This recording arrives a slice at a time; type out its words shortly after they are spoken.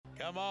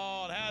Come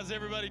on, how's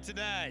everybody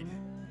tonight?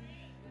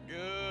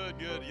 Good,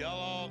 good. Y'all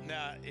all,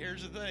 now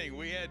here's the thing.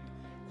 We had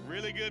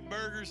really good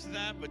burgers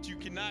tonight, but you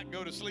cannot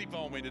go to sleep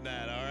on me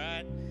tonight, all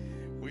right?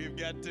 We've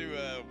got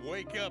to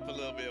wake up a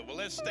little bit. Well,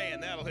 let's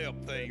stand. That'll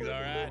help things,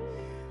 all right?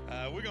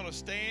 We're going to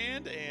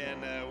stand,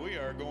 and we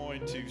are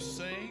going to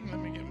sing.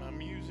 Let me get my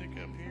music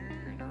up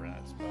here in the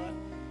right spot.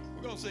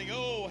 We're going to sing,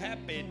 Oh,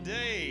 Happy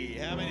Day.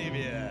 How many of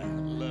you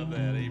love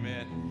that?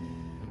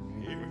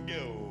 Amen. Here we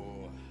go.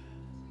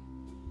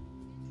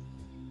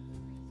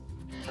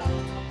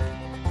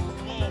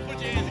 Come on, put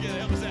your hands together.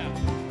 Help us out.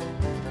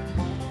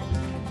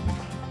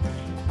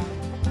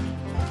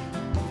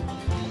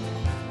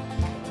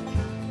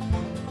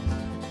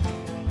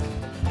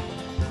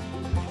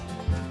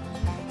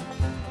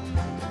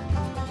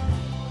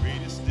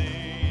 Greatest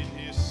day in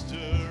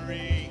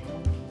history.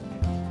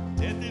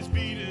 Death is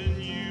beaten.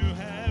 You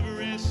have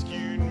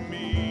rescued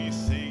me.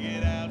 Sing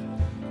it out.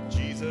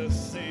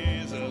 Jesus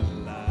is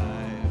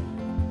alive.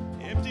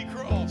 Empty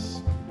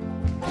cross.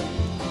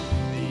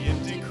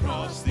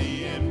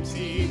 The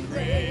empty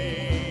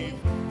grave,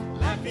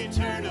 life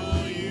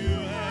eternal, you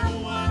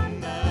have won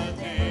the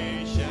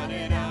day. Shout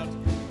it out,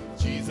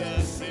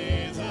 Jesus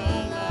is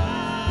alive.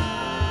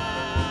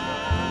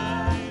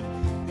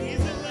 He's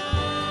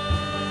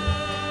alive.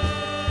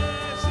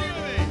 Sing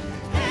with me.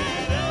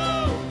 And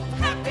oh,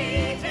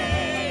 happy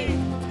day,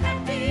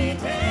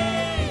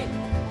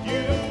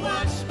 you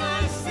washed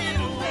my sin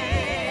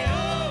away.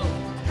 Oh,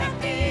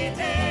 happy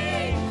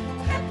day,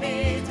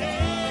 happy day.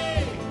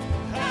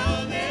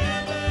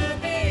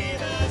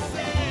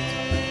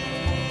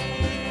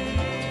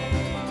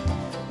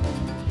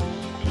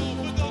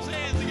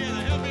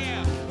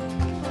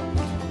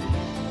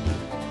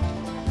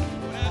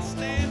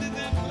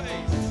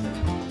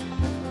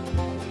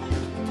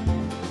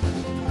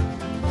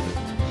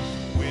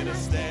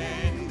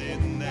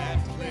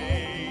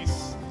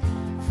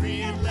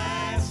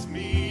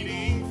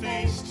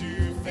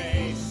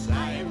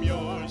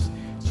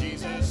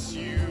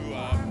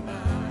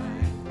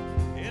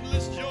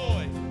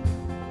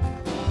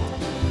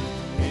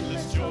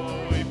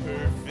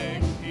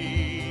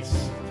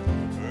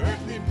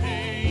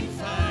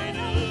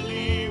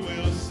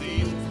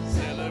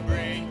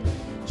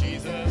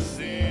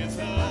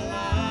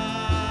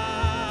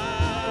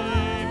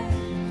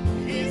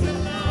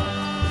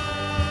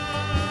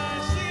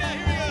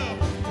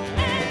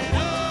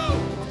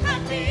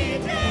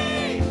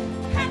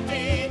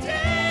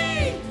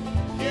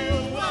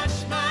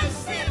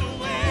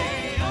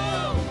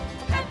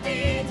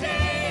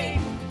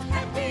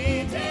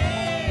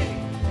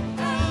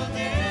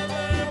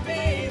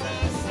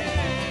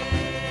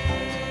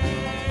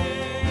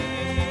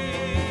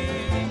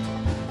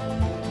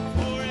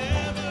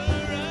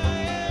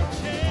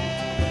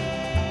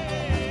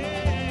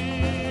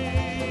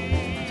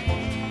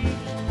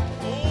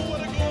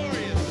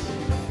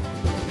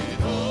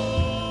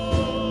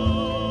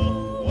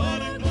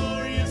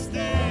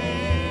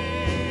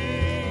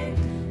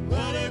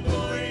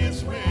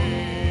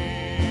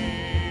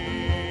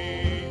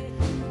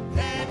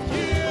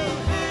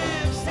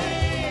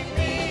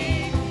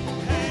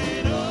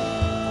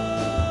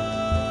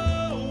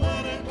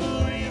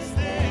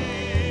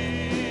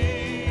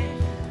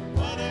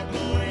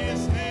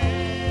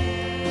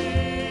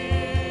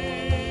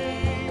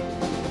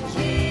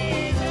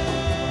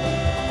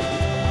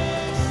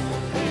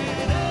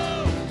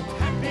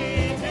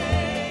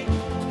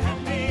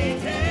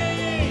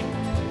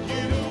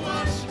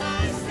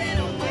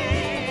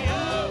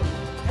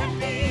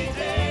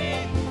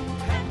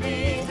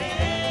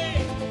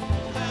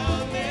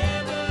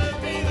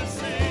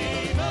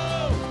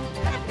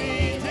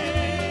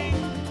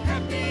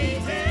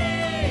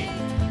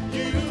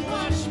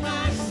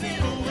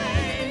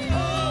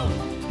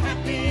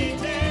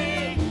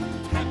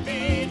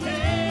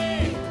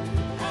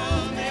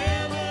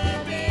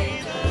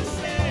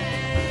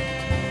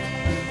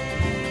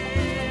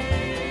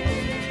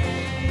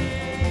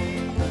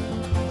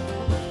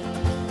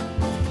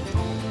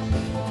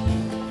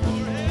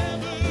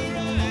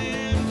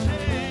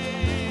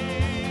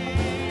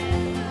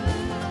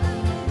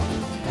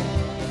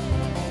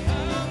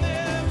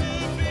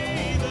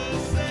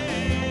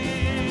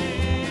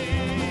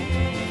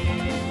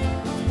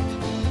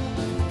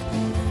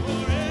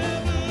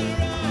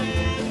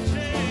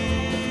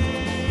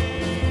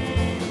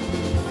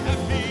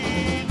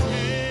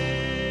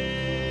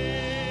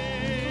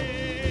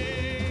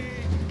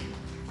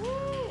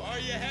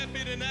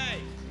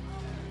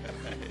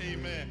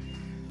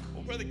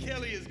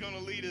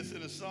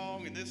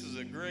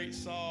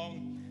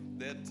 Song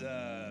that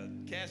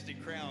Casting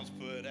Crowns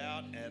put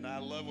out, and I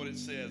love what it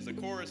says. The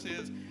chorus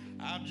is,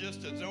 I'm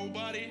just a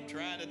nobody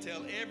trying to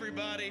tell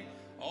everybody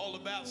all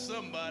about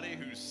somebody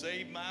who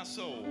saved my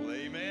soul.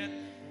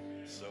 Amen.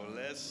 So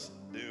let's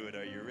do it.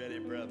 Are you ready,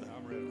 brother?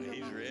 I'm ready.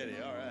 He's ready.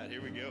 All right,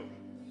 here we go.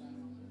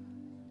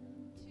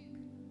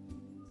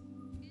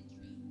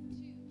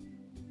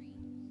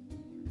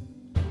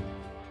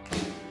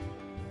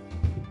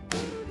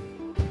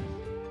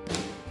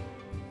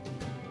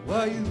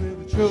 Why you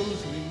ever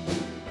chose me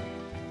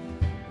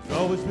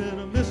always been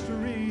a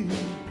mystery.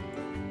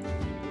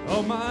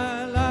 All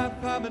my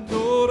life I've been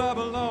told I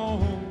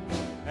belong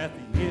at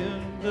the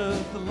end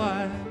of the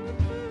line.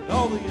 And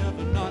all the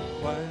other not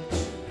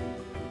quite,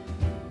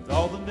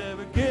 all the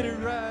never get it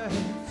right.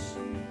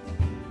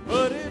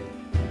 But it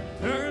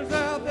turns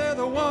out they're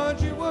the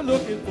ones you were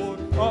looking for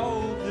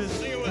all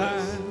this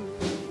time.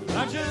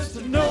 I'm just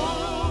a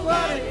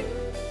nobody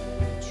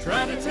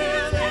trying to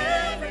tell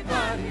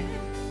everybody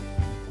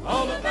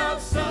all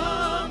about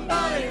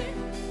somebody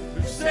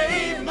who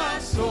saved my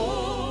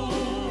soul.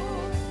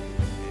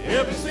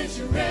 Ever since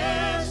you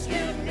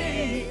rescued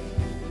me,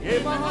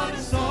 gave my heart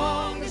a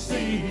song to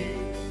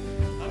sing.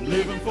 I'm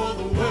living for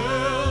the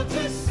world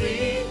to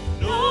see,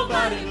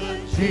 nobody but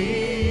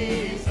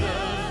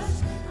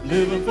Jesus.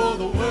 Living for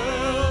the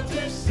world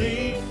to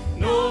see,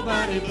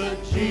 nobody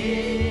but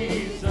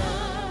Jesus.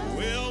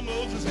 Well,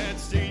 Moses had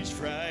stage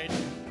fright,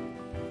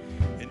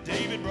 and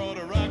David brought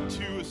a rock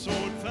to a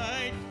sword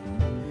fight.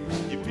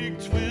 You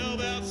picked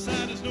 12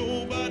 outsiders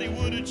nobody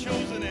would have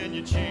chosen, and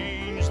you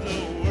changed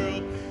the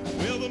world.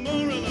 Well, the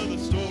moral of the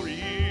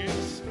story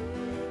is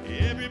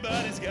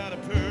everybody's got a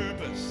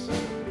purpose.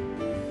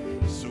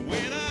 So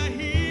when I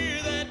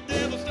hear that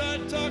devil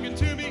start talking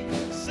to me,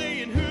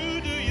 saying, who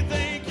do you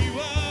think you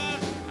are?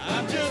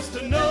 I'm just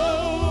a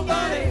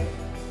nobody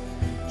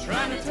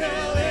trying to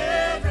tell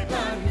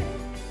everybody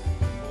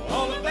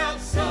all about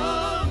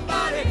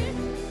somebody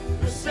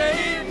who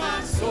saved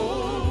my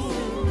soul.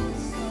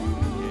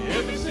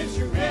 Ever since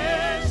you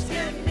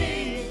rescued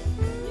me,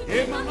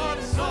 gave my heart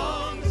a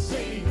song to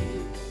sing.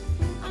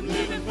 I'm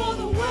living for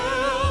the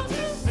world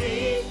to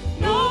see,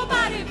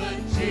 nobody but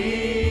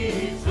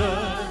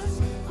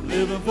Jesus. I'm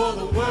living for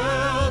the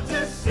world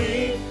to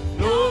see,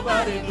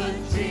 nobody but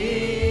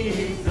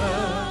Jesus.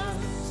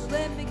 So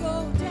let me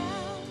go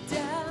down,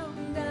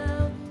 down,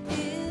 down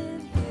in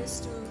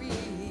history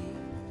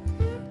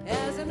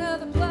as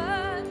another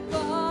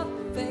blood-bought,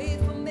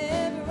 faithful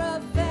member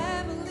of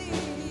family.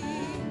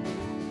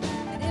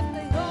 And if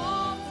they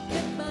all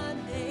forget my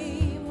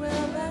name,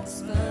 well,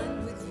 that's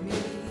fine with me.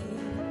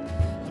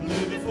 I'm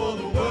living for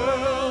the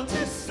world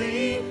to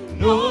see,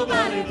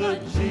 nobody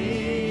but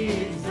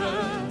Jesus.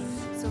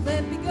 So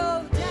let me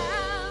go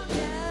down,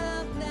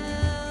 down,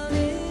 down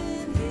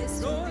in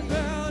history. Going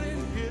down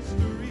in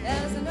history.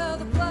 As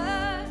another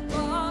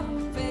blood-bought,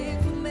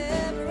 faithful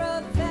member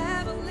of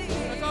family.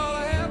 That's all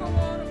I ever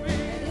want to be.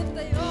 And if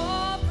they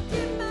all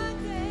forget my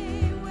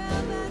name,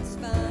 well, that's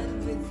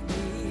fine with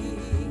me.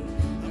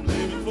 I'm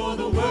living for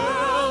the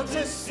world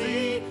to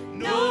see,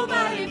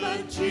 nobody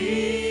but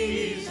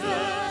Jesus.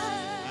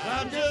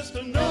 I'm just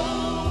a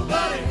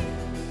nobody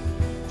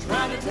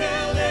trying to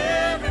tell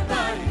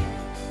everybody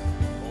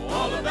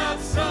all about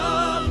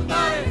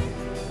somebody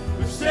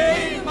who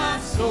saved my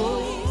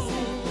soul.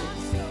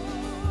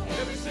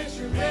 Ever since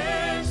you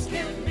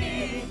rescued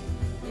me,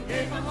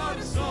 gave my heart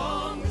a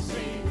song to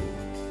sing.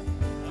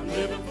 I'm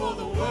living for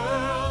the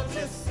world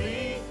to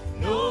see,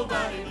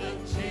 nobody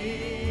but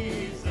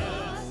Jesus.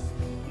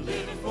 I'm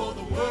living for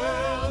the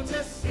world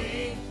to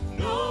see,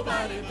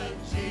 nobody but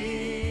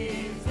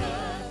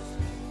Jesus.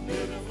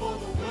 Living for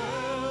the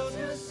world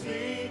to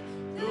see,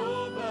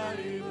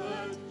 nobody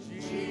but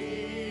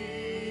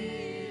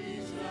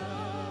Jesus.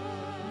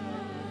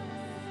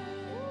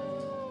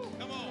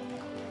 Come on.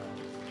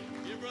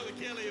 Give Brother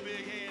Kelly a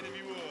big hand if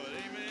you would.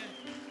 Amen.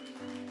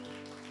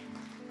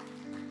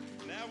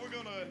 Now we're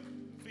going to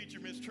feature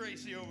Miss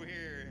Tracy over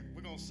here.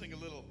 We're going to sing a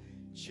little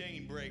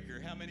chain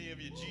breaker. How many of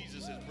you,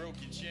 Jesus has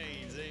broke your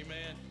chains?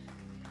 Amen.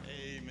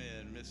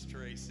 Amen. Miss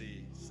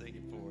Tracy, sing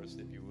it for us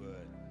if you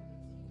would.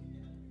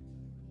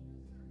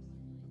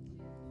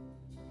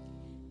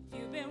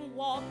 You've been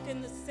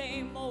walking the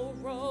same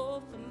old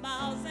road for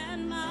miles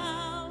and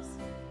miles.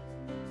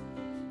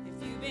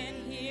 If you've been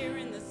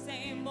hearing the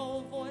same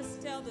old voice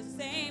tell the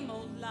same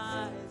old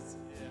lies.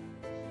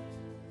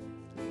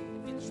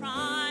 If you're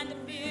trying to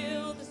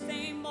fill the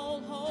same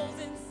old holes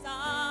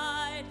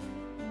inside,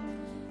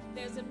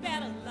 there's a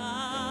better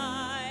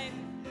life.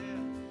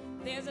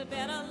 There's a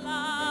better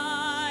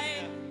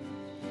life.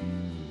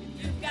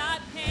 If you've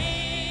got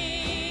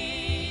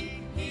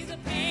pain, he's a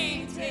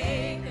pain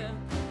taker.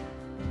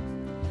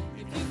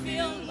 If you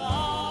feel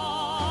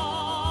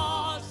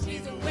lost,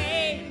 he's a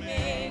way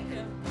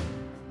maker.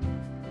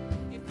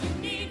 If you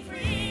need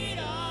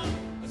freedom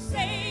or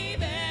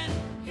saving,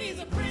 he's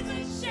a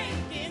prison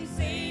shaking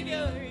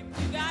savior.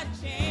 If you got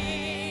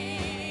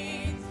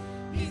chains,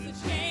 he's a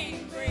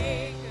chain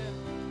breaker.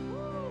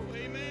 Woo,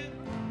 amen.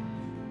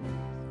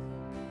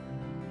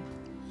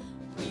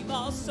 We've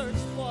all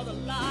searched for the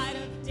light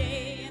of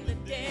day in the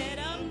dead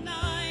of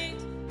night.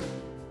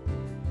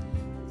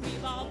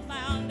 We've all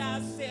found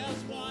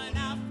ourselves worn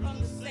out from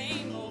the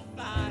same old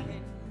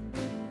fight.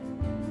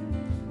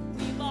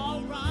 We've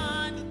all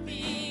run to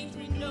things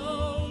we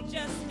know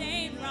just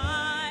ain't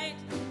right.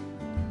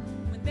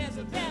 When there's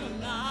a better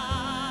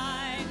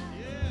life,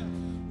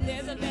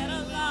 there's a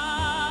better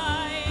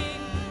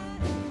life.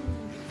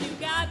 If you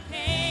got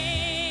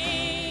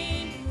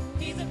pain,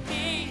 he's a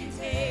pain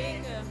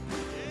taker.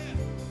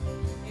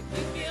 If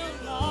you feel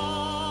lost,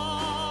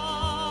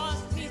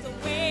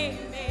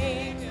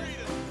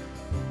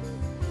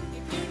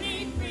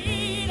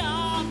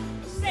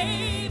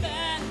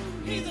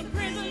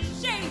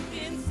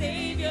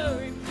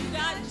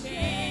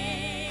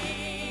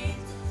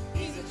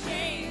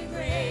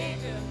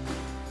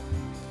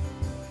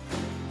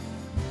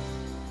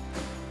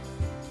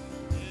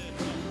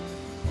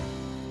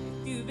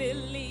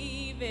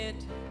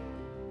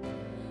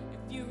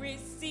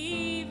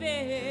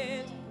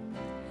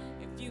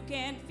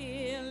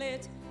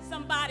 it,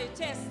 somebody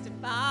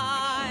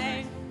testify.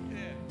 Yeah.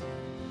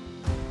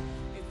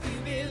 If you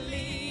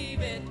believe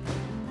it,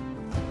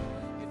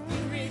 if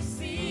you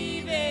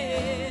receive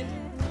it,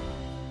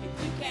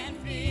 if you can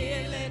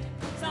feel it,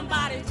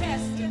 somebody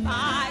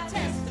testify,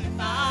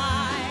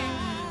 testify.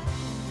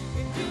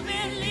 If you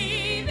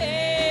believe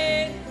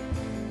it,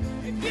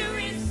 if you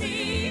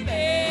receive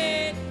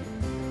it,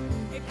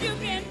 if you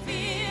can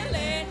feel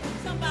it,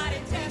 somebody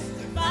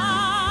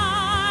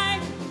testify.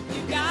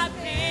 You got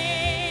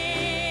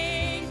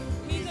pain,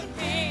 he's a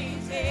pain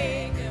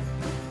taker.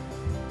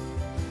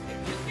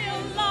 If you feel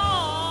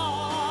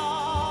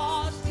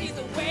lost, he's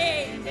a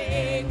way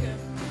maker.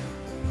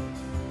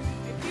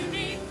 If you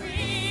need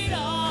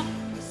freedom,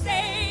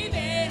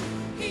 saving,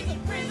 he's a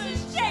prison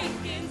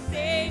shaking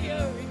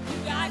savior. If you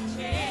got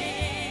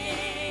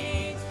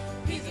chains,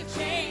 he's a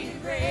chain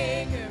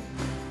breaker.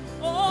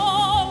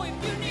 Oh, if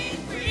you need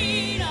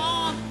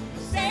freedom,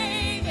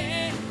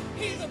 saving,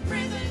 he's a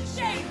prison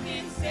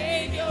shaking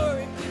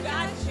savior. If you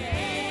got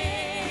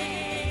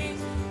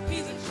chains,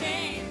 he's a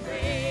chain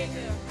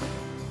breaker.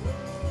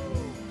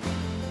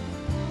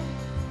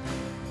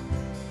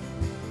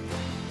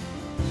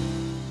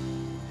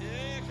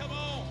 Yeah, come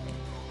on.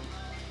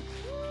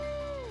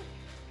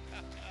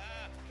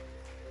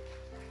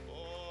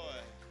 Boy,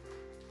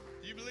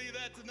 do you believe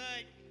that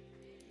tonight?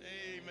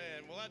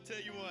 Amen. Well, I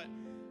tell you what,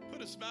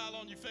 put a smile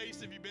on your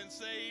face if you've been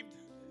saved.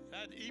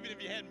 Even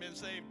if you hadn't been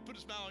saved, put a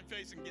smile on your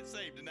face and get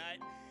saved tonight.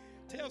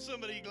 Tell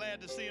somebody you're glad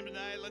to see them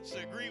tonight. Let's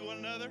agree with one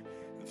another.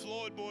 The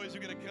Floyd boys are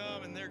going to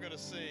come and they're going to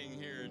sing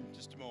here in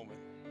just a moment.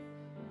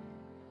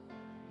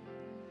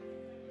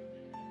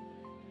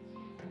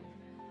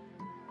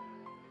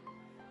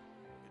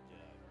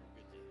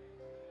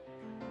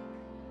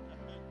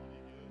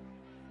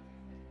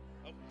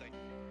 Oh, thank you.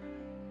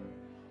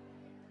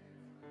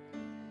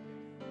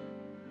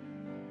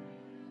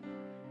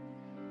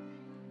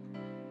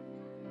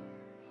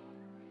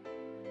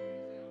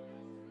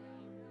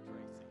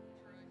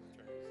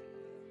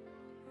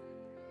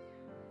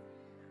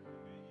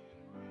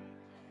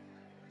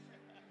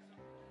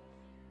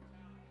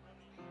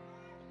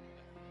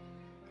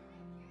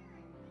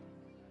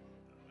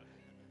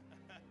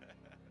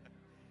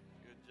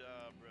 Good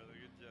job, brother.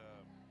 Good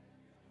job.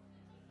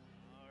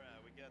 All right,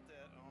 we got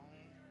that on.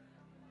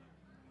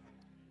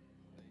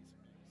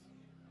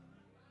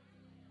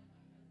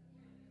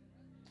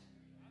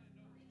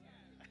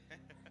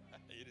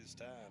 It is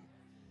time.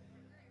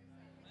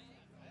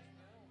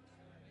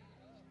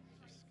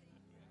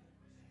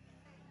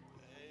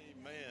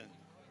 Amen.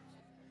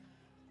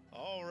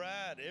 All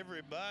right,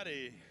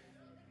 everybody,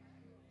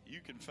 you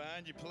can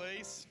find your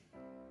place,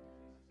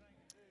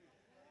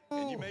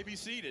 and you may be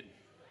seated.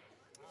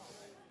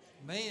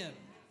 Man,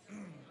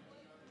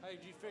 Hey,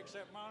 did you fix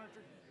that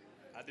monitor?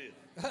 I did.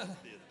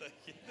 Thank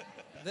you.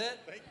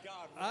 that Thank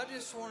God. I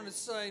just wanted to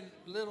say,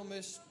 little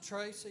Miss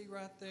Tracy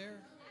right there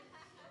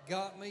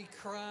got me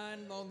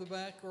crying on the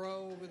back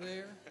row over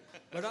there.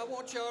 But I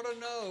want y'all to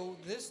know,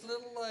 this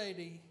little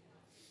lady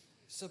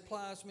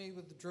supplies me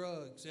with the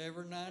drugs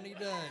every 90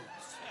 days.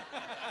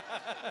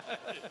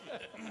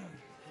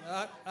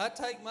 I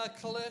take my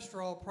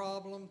cholesterol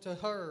problem to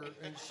her,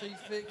 and she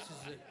fixes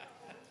it.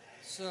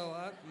 So,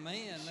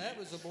 man, that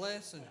was a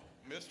blessing.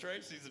 Miss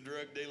Tracy's a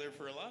drug dealer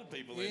for a lot of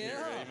people in here.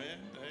 Yeah. Amen.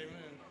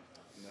 Amen.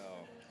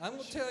 No. I'm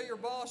gonna tell your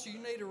boss you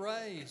need a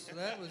raise.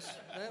 That was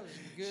a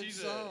good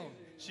song.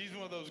 She's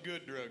one of those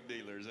good drug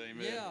dealers.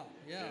 Amen.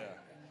 Yeah.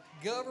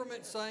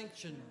 Government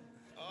sanctioned.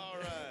 All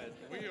right.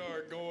 We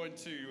are going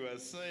to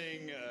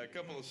sing a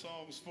couple of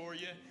songs for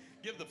you.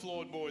 Give the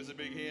Floyd boys a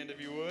big hand if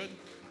you would.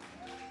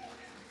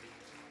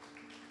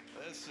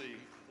 Let's see. Is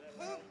that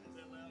loud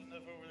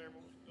enough over there?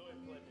 Go ahead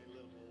and play me a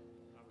little bit.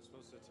 I was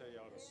supposed to tell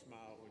y'all to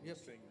smile when Yep,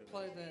 you sing the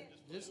play that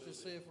just to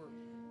see if we're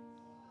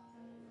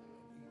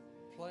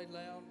play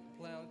loud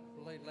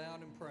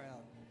and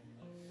proud.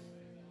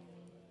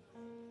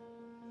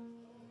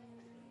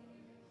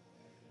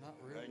 Not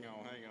really. Hang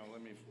on.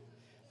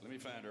 Let me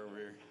find her over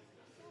here.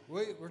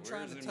 We're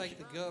trying to them take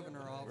the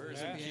governor off Where's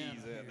the some piano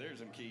keys here. at? There's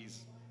some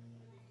keys.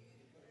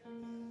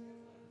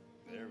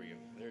 There we go.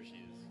 There she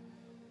is.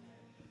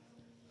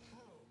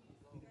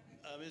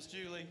 Miss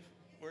Julie,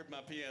 where'd my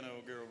piano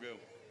girl go?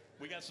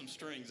 We got some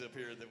strings up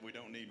here that we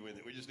don't need with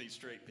it. We just need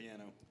straight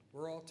piano.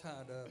 We're all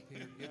tied up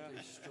here. Get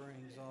these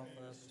strings off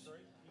us.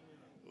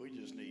 We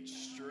just need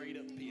straight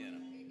up piano.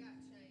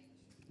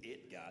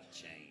 It got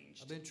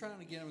changed. I've been trying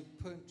to get them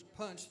to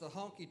punch the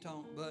honky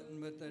tonk button,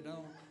 but they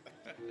don't.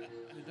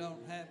 It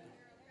don't happen.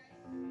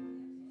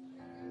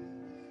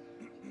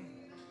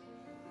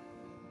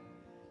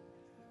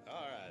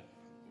 All right,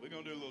 we're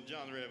gonna do a little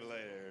John the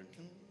Revelator.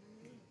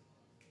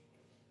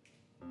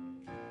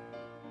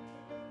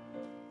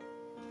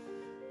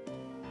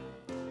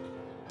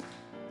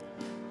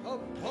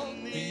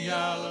 On The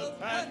Isle of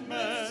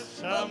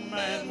Patmos, a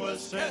man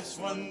was set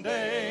one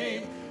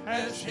day.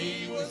 As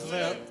he was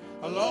left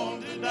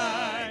alone to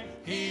die,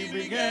 he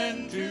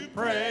began to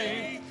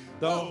pray.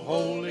 The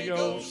Holy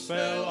Ghost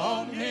fell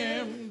on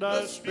him,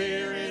 the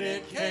Spirit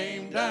it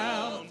came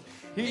down.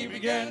 he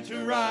began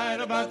to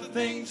write about the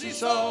things he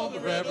saw. The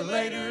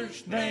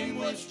Revelator's name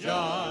was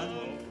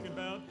John.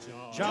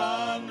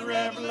 John the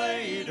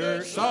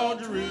Revelator saw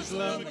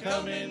Jerusalem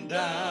coming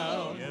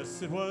down.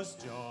 Yes, it was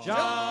John.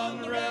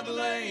 John the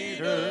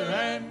Revelator,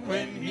 and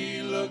when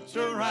he looked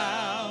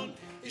around,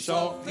 he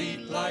saw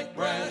feet like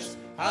brass,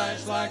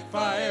 eyes like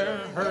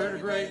fire, heard a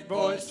great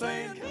voice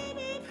saying, "Come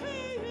up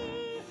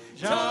higher."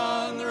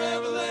 John the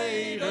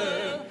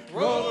Revelator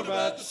wrote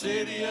about the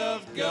city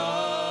of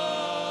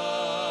God.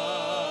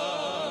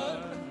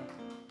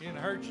 You didn't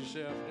hurt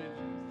yourself, did you?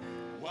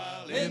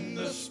 While in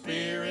the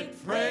Spirit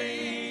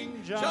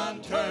praying,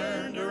 John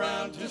turned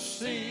around to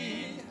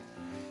see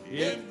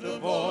if the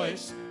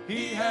voice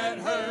he had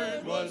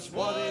heard was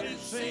what it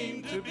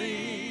seemed to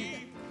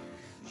be.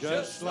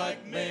 Just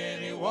like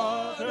many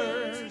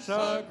waters,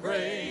 a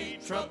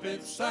great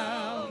trumpet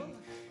sound.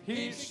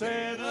 He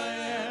said, "I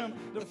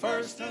am the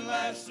first and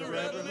last." The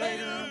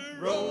Revelator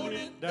wrote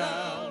it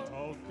down.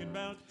 Talking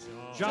about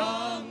John.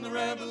 John the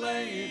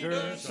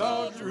Revelator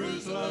saw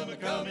Jerusalem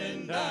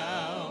coming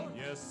down.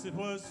 Yes, it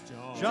was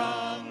John.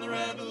 John the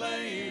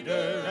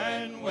Revelator,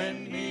 and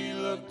when he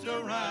looked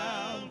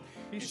around,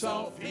 he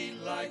saw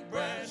feet like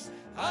brass,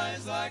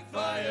 eyes like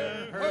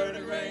fire, heard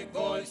a great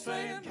voice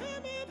saying,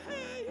 "Come up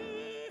higher."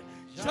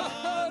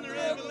 John the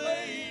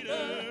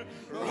Revelator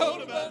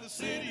wrote about the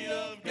city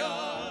of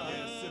God.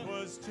 Yes, it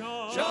was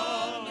John.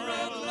 John the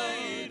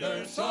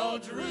Revelator saw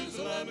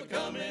Jerusalem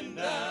coming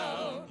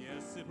down.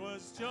 Yes, it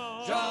was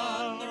John.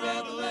 John the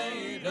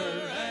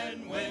Revelator,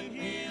 and when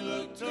he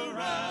looked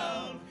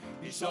around,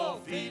 he saw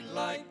feet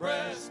like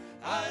brass,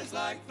 eyes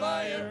like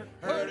fire,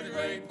 heard a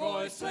great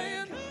voice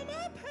saying, "Come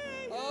up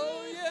higher."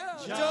 Oh, yeah.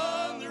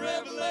 John the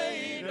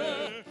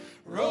Revelator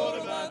wrote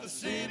about the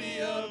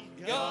city of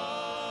God.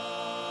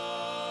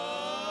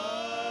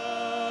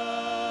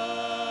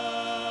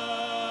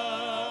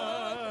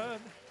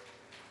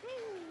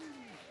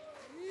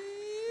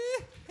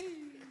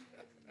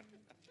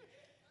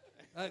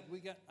 Hey,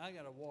 I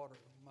got a water.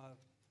 I'm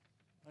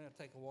gonna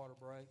take a water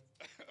break.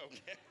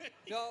 Okay.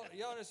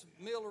 Y'all just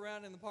mill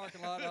around in the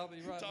parking lot. I'll be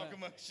right Talk back.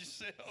 amongst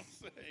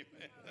yourselves.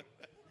 Amen.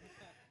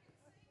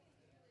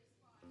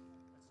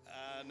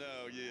 I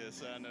know,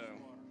 yes, I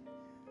know.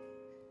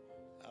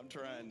 I'm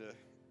trying to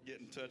get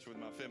in touch with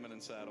my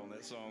feminine side on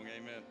that song.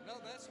 Amen. No,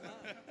 that's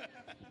mine.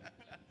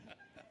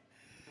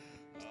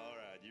 All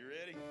right, you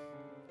ready?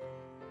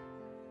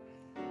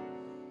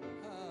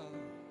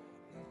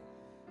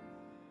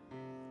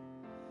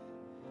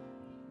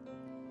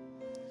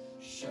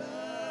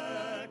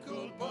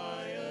 Shackled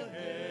by a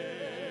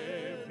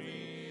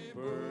heavy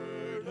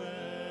burden,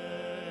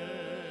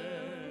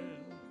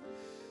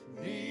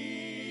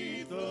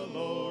 'neath the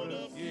load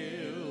of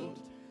guilt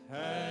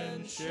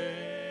and shame,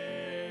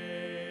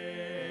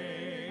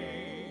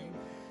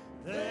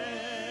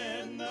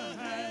 then the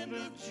hand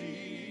of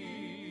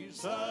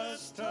Jesus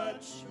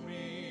touched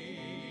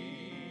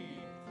me,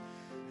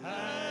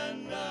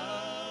 and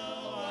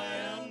now I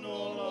am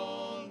no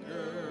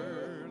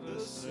longer the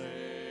same.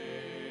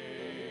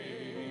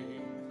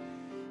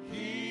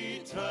 He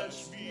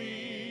touched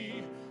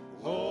me,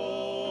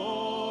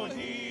 oh,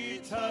 he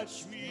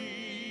touched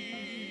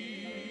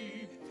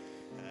me,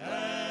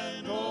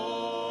 and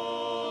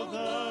oh,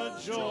 the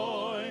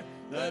joy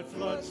that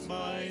floods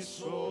my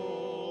soul.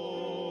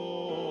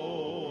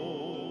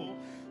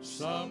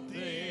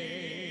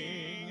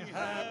 Something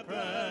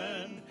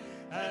happened,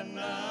 and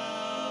now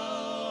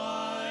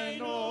I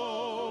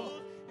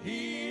know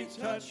he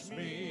touched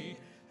me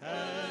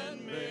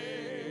and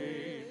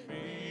made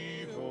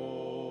me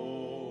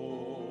whole.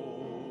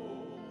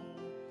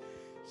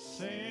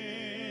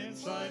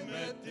 Since I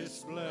met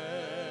this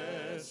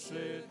blessed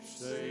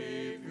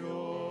Savior,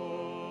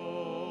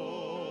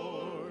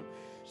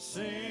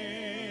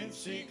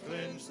 since he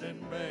cleansed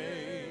and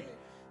made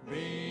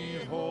me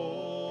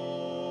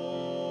whole,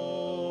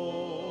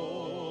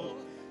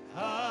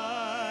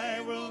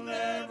 I will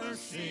never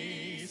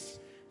cease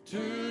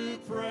to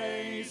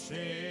praise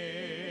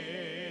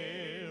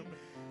him.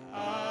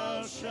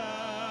 I'll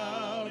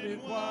shout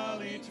it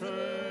while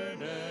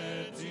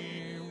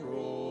eternity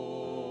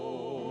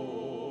rolls.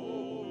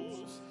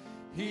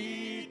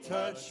 He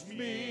touched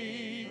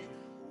me,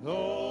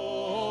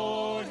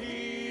 Lord,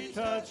 he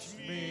touched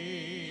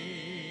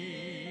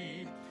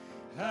me,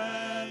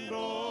 and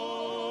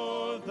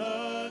oh,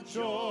 the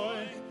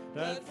joy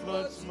that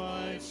floods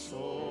my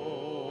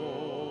soul.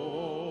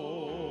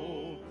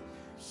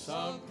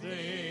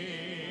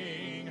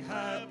 Something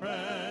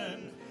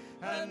happened,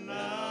 and now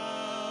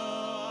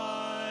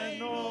I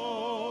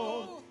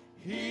know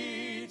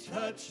he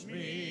touched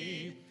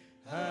me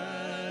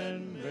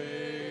and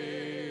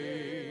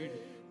made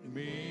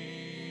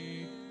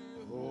me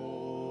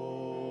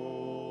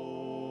whole.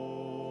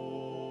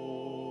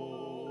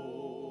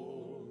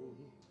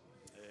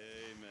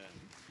 Amen.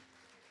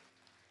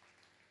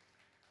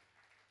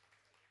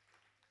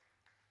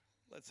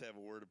 Let's have a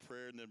word of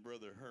prayer, and then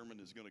Brother Herman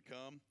is going to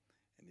come,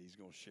 and he's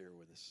going to share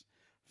with us.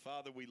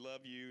 Father, we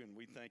love you, and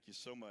we thank you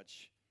so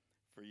much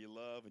for your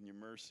love and your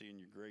mercy and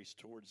your grace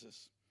towards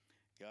us.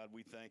 God,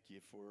 we thank you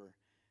for,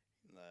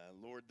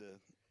 Lord,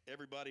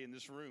 everybody in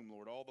this room,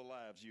 Lord, all the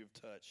lives you have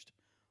touched,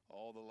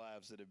 all the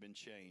lives that have been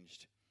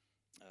changed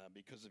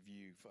because of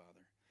you,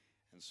 Father.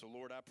 And so,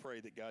 Lord, I pray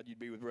that, God, you'd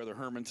be with Brother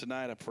Herman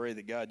tonight. I pray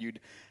that, God, you'd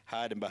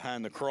hide him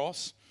behind the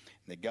cross,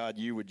 and that, God,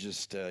 you would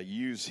just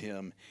use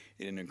him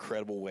in an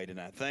incredible way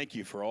tonight. Thank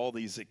you for all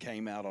these that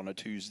came out on a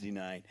Tuesday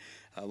night.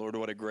 Lord,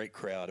 what a great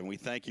crowd, and we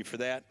thank you for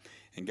that.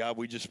 And, God,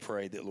 we just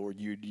pray that, Lord,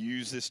 you'd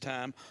use this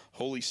time.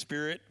 Holy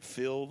Spirit,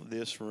 fill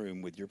this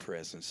room with your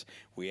presence.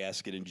 We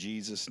ask it in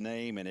Jesus'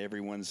 name, and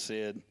everyone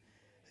said,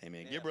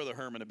 amen. Give Brother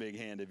Herman a big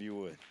hand if you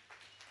would.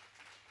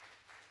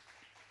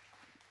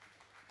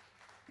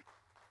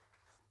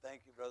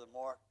 Thank you, Brother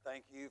Mark.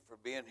 Thank you for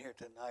being here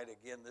tonight.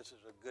 Again, this is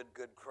a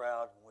good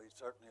crowd, and we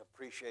certainly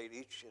appreciate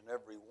each and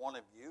every one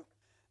of you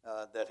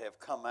that have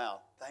come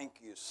out. Thank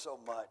you so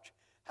much.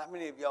 How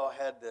many of y'all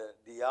had the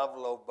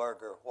Diavolo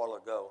burger a while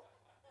ago?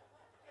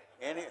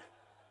 Any?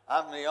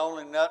 I'm the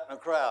only nut in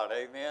the crowd,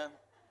 amen?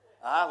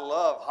 I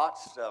love hot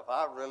stuff.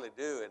 I really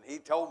do. And he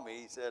told me,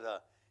 he said,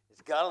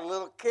 it's got a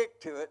little kick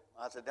to it.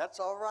 I said, that's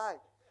all right.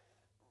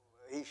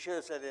 He should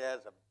have said it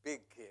has a big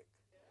kick.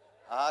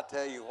 I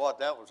tell you what,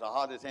 that was the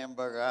hottest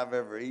hamburger I've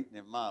ever eaten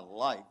in my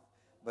life.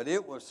 But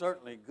it was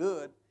certainly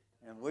good,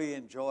 and we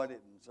enjoyed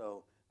it. And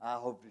so I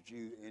hope that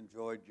you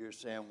enjoyed your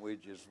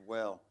sandwich as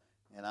well.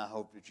 And I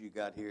hope that you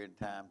got here in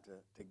time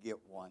to get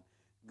one.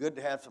 Good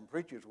to have some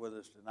preachers with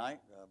us tonight.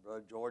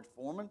 Brother George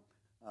Foreman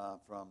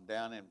from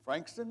down in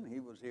Frankston. He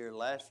was here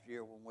last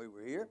year when we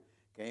were here.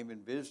 Came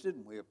and visited,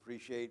 and we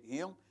appreciate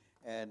him.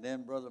 And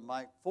then Brother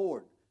Mike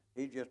Ford.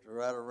 He's just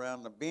right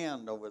around the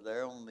bend over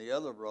there on the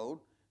other road.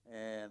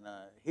 And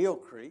Hill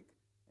Creek,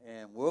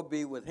 and we'll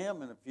be with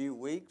him in a few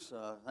weeks.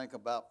 I think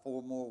about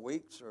 4 more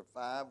weeks or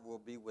 5 we'll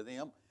be with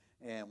him,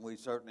 and we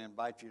certainly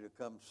invite you to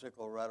come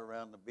sickle right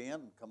around the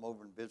bend and come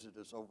over and visit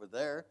us over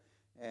there,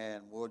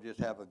 and we'll just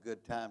have a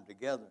good time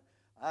together.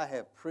 I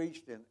have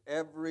preached in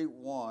every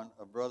one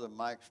of Brother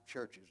Mike's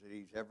churches that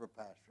he's ever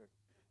pastored.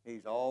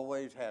 He's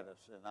always had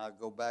us, and I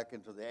go back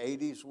into the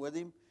 80s with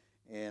him,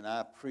 and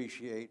I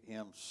appreciate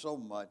him so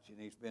much, and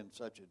he's been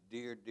such a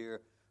dear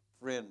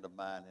friend of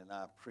mine, and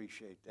I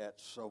appreciate that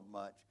so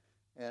much.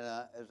 And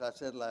as I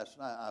said last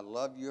night, I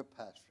love your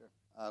pastor.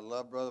 I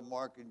love Brother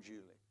Mark and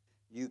Julie.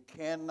 You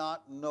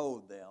cannot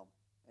know them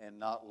and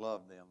not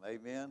love them.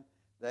 Amen?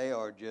 They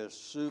are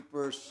just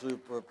super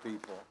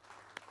people.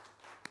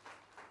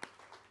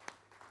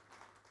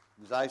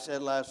 As I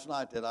said last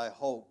night, that I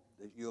hope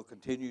that you'll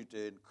continue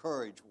to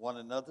encourage one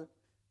another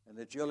and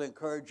that you'll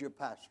encourage your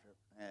pastor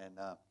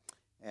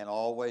and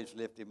always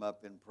lift him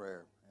up in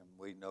prayer.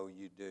 We know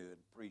you do and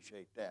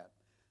appreciate that.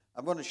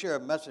 I'm going to share a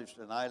message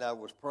tonight. I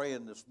was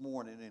praying this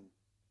morning, and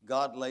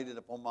God laid it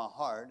upon my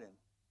heart,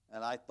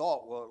 and I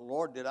thought, well,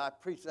 Lord, did I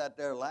preach that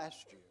there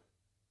last year?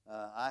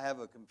 I have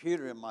a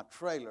computer in my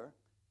trailer,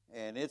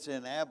 and it's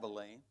in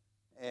Abilene,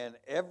 and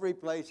every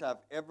place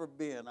I've ever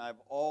been,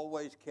 I've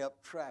always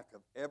kept track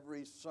of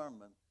every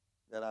sermon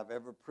that I've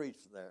ever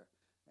preached there.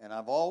 And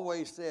I've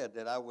always said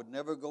that I would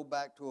never go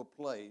back to a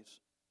place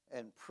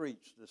and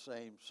preach the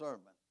same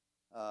sermon.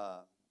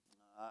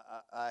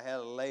 I had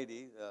a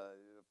lady, a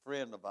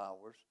friend of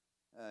ours.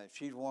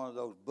 She's one of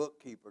those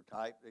bookkeeper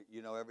type that,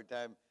 you know, every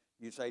time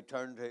you say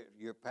turn to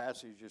your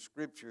passage of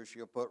Scripture,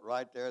 she'll put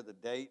right there the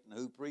date and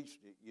who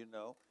preached it, you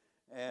know.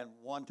 And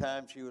one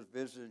time she was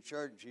visiting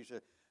church, and she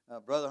said,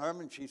 Brother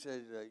Herman, she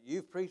said,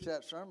 you've preached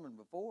that sermon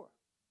before.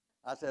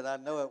 I said, I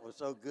know it was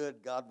so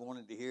good, God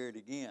wanted to hear it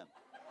again.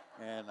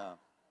 And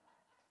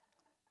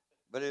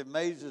but it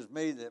amazes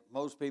me that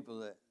most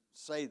people that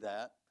say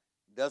that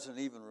doesn't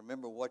even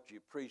remember what you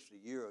preached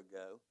a year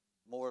ago,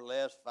 more or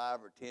less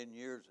 5 or 10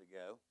 years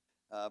ago.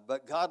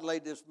 But God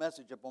laid this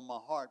message upon my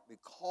heart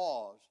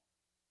because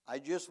I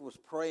just was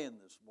praying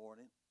this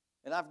morning,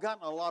 and I've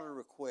gotten a lot of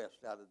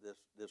requests out of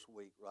this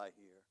week right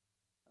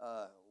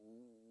here.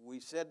 We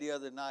said the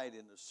other night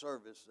in the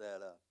service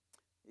that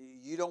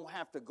you don't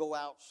have to go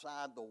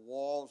outside the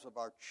walls of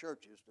our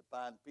churches to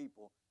find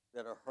people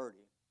that are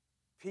hurting,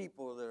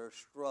 people that are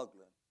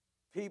struggling,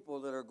 people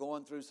that are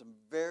going through some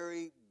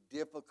very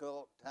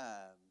difficult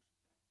times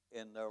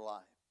in their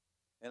life.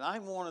 And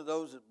I'm one of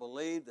those that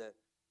believe that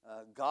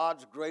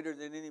God's greater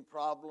than any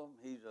problem.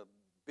 He's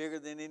bigger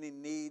than any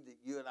need that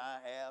you and I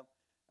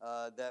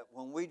have. That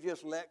when we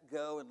just let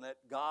go and let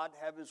God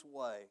have His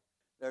way,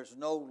 there's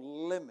no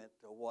limit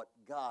to what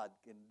God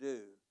can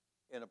do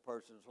in a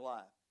person's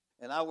life.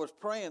 And I was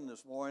praying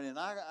this morning,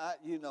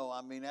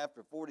 and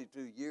after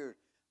 42 years,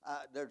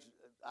 there's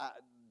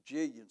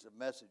jillions of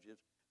messages,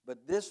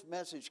 but this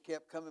message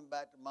kept coming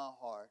back to my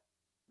heart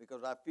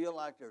because I feel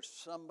like there's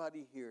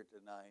somebody here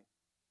tonight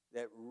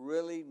that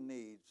really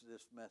needs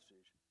this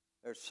message.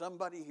 There's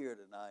somebody here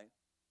tonight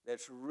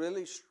that's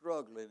really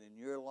struggling in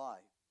your life,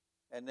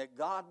 and that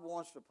God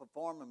wants to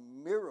perform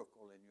a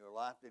miracle in your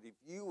life, that if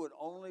you would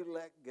only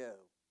let go,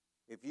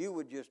 if you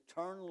would just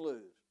turn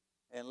loose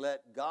and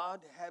let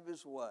God have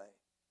His way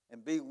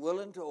and be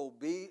willing to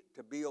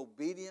be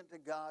obedient to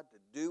God,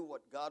 to do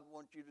what God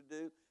wants you to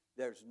do,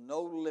 there's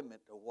no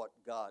limit to what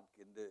God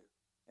can do.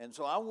 And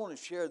so I want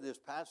to share this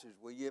passage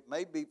with you. It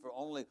may be for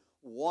only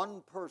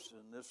one person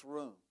in this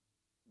room,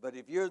 but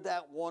if you're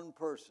that one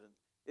person,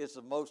 it's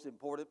the most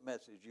important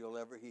message you'll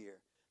ever hear.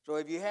 So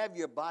if you have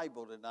your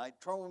Bible tonight,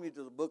 turn with me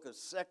to the book of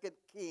 2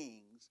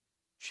 Kings,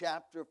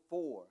 chapter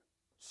 4.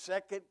 2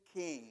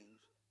 Kings,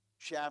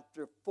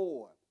 chapter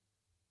 4.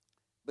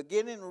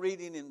 Beginning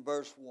reading in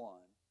verse 1,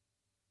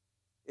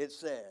 it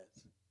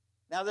says,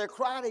 Now there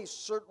cried a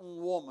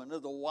certain woman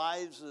of the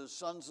wives of the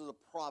sons of the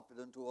prophet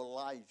unto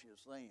Elijah,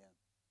 saying,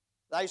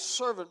 Thy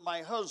servant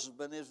my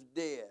husband is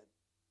dead,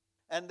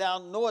 and thou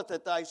knowest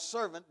that thy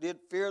servant did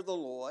fear the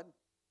Lord,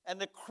 and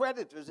the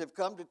creditors have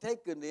come to take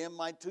unto him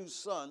my 2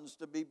 sons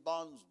to be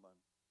bondsmen.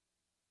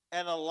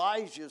 And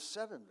Elijah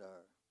said unto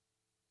her,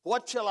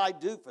 What shall I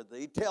do for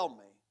thee? Tell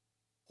me,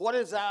 what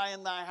is thou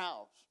in thy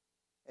house?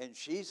 And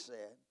she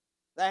said,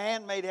 The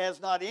handmaid has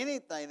not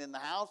anything in the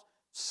house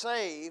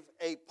save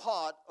a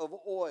pot of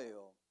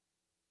oil.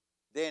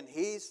 Then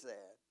he said,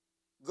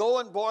 Go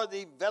and borrow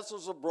thee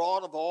vessels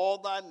abroad of all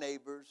thy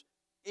neighbors,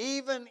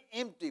 even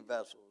empty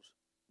vessels.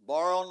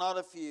 Borrow not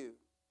a few.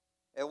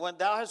 And when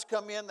thou hast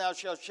come in, thou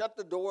shalt shut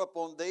the door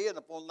upon thee and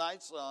upon thy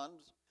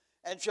sons,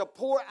 and shalt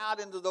pour out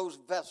into those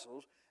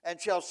vessels, and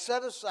shalt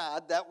set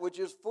aside that which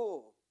is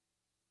full.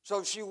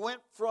 So she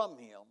went from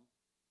him,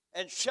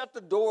 and shut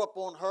the door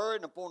upon her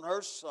and upon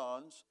her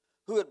sons,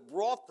 who had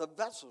brought the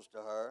vessels to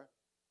her,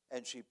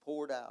 and she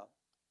poured out.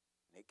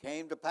 And it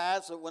came to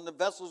pass that when the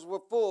vessels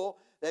were full,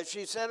 that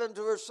she said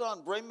unto her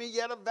son, Bring me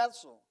yet a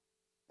vessel.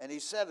 And he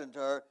said unto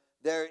her,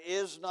 There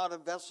is not a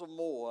vessel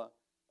more.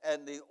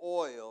 And the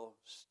oil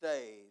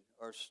stayed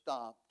or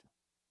stopped.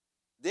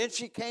 Then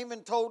she came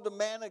and told the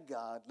man of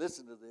God,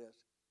 listen to this,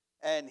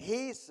 and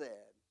he said,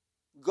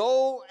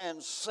 Go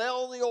and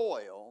sell the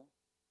oil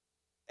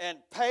and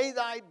pay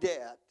thy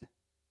debt,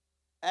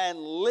 and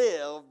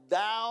live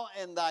thou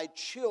and thy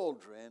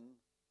children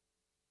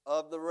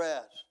of the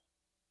rest.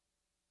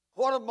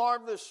 What a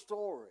marvelous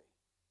story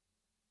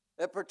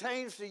that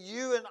pertains to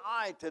you and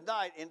I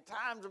tonight in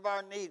times of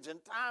our needs, in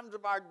times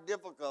of our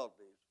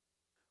difficulties,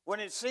 when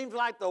it seems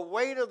like the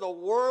weight of the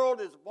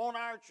world is upon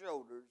our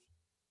shoulders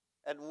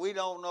and we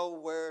don't know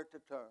where to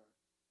turn.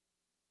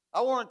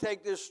 I want to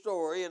take this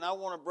story and I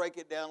want to break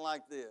it down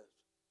like this.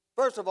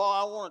 First of all,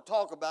 I want to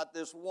talk about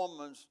this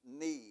woman's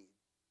need.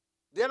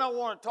 Then I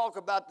want to talk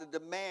about the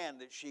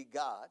demand that she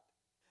got.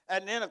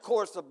 And then, of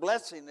course, the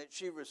blessing that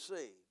she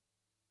received.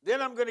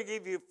 Then I'm going to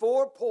give you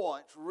 4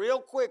 points real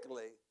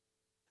quickly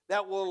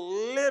that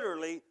will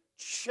literally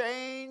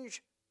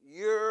change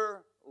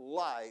your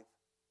life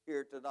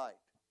here tonight.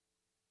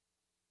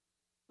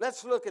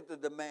 Let's look at the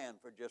demand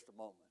for just a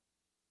moment.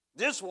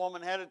 This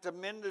woman had a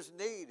tremendous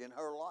need in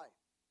her life.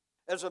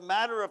 As a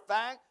matter of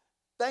fact,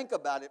 think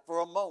about it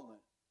for a moment.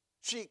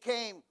 She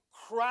came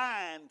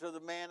crying to the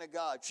man of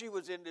God. She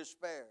was in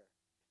despair.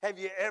 Have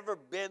you ever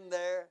been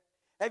there?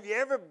 Have you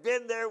ever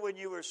been there when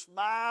you were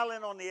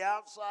smiling on the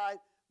outside,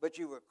 but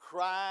you were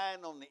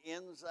crying on the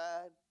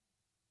inside?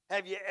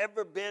 Have you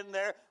ever been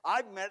there?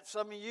 I've met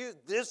some of you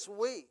this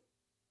week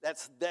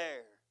that's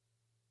there.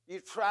 You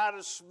try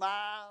to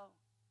smile,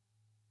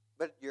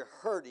 but you're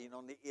hurting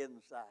on the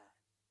inside.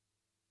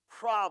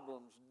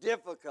 Problems,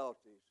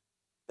 difficulties,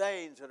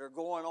 things that are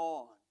going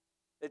on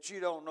that you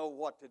don't know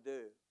what to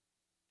do.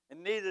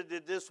 And neither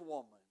did this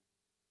woman.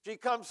 She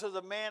comes to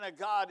the man of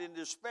God in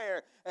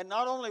despair. And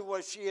not only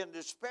was she in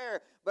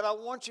despair, but I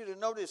want you to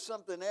notice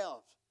something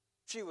else.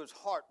 She was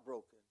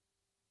heartbroken.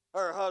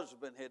 Her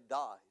husband had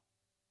died.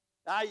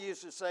 I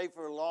used to say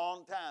for a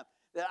long time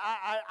that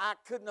I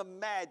couldn't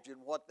imagine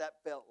what that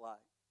felt like.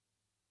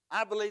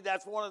 I believe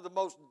that's one of the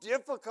most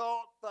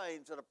difficult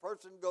things that a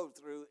person goes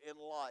through in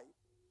life.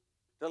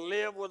 To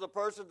live with a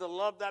person, to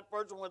love that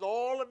person with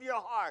all of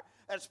your heart,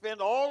 and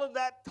spend all of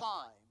that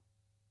time,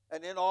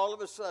 and then all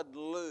of a sudden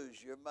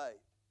lose your mate.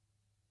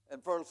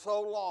 And for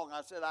so long,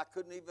 I said I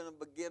couldn't even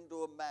begin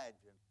to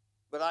imagine.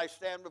 But I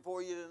stand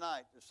before you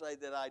tonight to say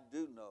that I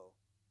do know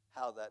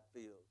how that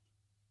feels.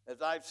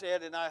 As I've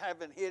said, and I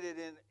haven't hit it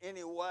in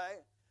any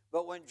way,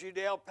 but when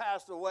Judell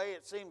passed away,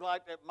 it seemed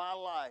like that my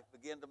life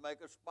began to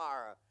make a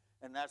spiral,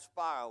 and that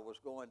spiral was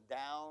going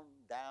down,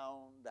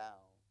 down, down.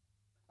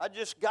 I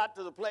just got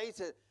to the place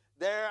that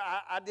there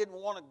I didn't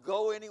want to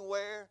go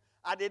anywhere.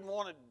 I didn't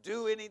want to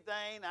do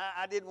anything.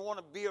 I didn't want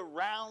to be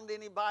around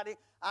anybody.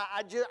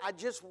 I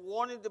just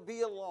wanted to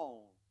be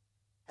alone.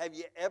 Have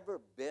you ever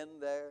been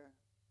there?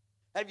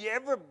 Have you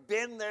ever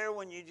been there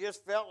when you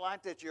just felt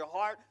like that your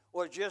heart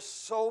was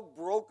just so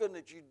broken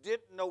that you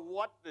didn't know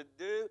what to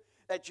do,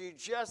 that you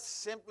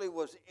just simply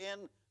was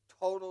in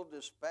total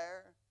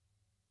despair?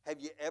 Have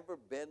you ever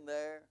been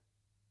there?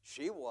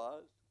 She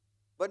was.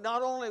 But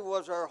not only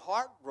was her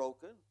heart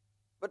broken,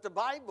 but the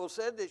Bible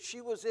said that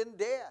she was in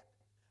debt.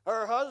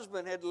 Her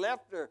husband had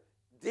left her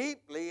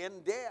deeply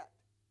in debt.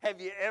 Have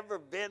you ever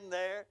been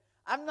there?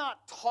 I'm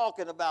not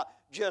talking about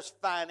just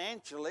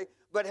financially,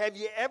 but have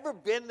you ever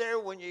been there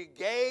when you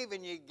gave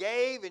and you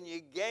gave and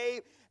you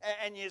gave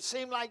and you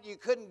seemed like you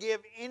couldn't give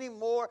any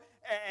more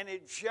and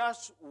it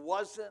just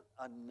wasn't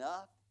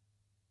enough?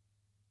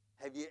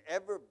 Have you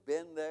ever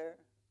been there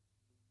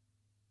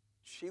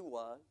She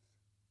was.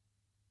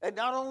 And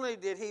not only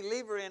did he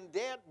leave her in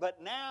debt,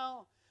 but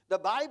now the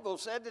Bible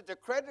said that the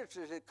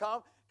creditors had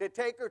come to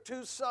take her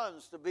 2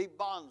 sons to be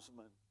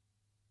bondsmen.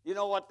 You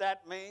know what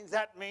that means?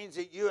 That means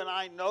that you and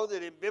I know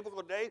that in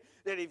biblical days,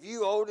 that if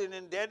you owed an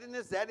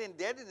indebtedness, that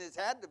indebtedness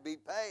had to be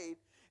paid.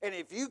 And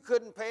if you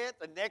couldn't pay it,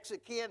 the next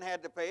of kin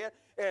had to pay it.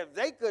 And if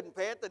they couldn't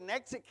pay it, the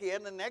next of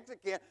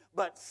kin.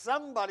 But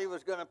somebody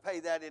was going to pay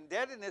that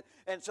indebtedness.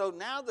 And so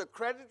now the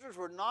creditors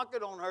were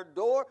knocking on her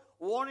door,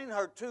 wanting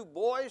her 2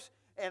 boys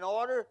in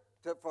order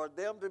for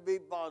them to be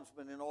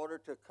bondsmen, in order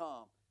to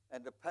come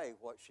and to pay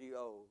what she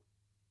owed.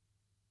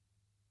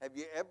 Have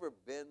you ever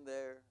been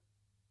there?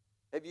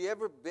 Have you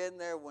ever been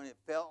there when it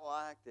felt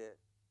like that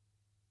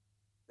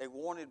they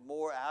wanted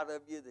more out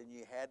of you than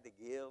you had to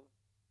give?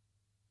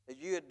 That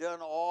you had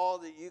done all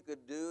that you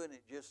could do and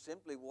it just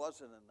simply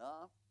wasn't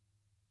enough?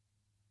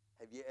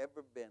 Have you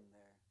ever been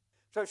there?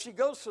 So she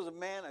goes to the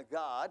man of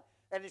God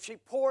and she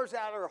pours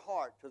out her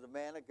heart to the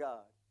man of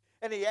God.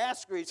 And he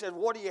asked her, he said,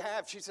 what do you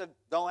have? She said,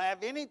 don't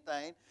have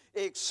anything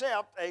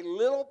except a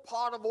little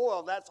pot of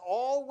oil. That's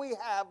all we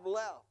have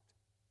left.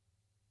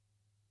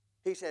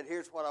 He said,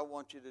 here's what I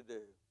want you to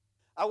do.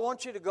 I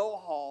want you to go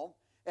home,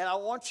 and I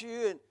want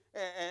you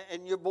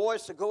and your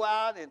boys to go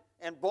out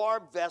and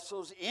borrow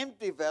vessels,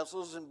 empty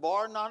vessels, and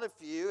borrow not a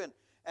few,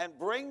 and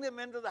bring them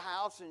into the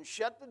house and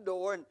shut the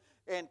door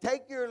and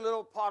take your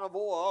little pot of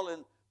oil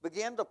and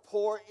begin to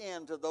pour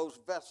into those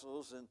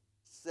vessels and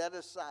set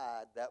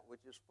aside that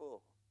which is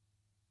full.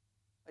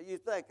 Now you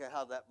think of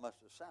how that must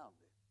have sounded.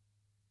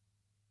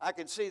 I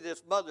can see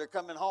this mother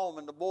coming home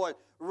and the boy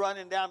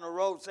running down the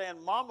road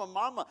saying, Mama,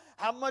 Mama,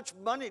 how much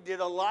money did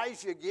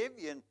Elijah give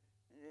you? And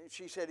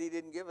she said, he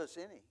didn't give us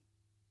any.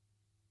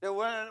 Then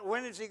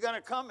when is he going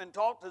to come and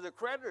talk to the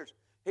creditors?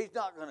 He's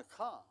not going to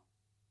come.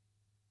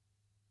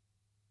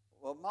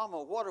 Well,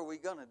 Mama, what are we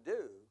going to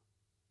do?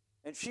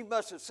 And she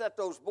must have set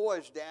those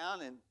boys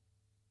down,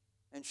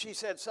 and she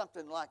said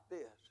something like this.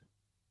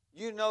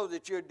 You know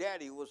that your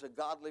daddy was a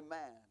godly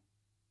man.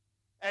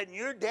 And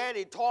your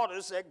daddy taught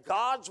us that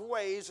God's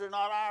ways are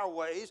not our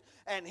ways,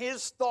 and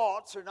his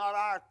thoughts are not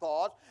our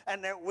thoughts,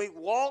 and that we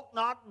walk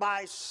not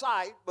by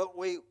sight, but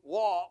we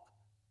walk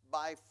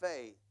by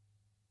faith.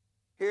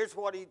 Here's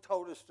what he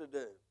told us to do.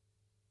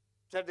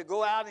 He said to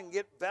go out and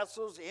get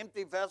vessels,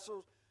 empty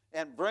vessels,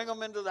 and bring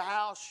them into the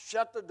house,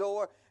 shut the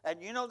door,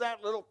 and you know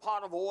that little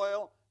pot of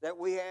oil that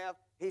we have?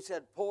 He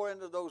said, pour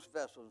into those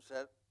vessels and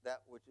set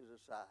that which is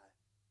aside.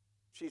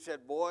 She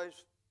said,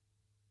 boys,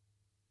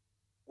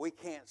 we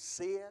can't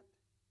see it.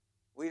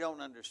 We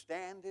don't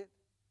understand it,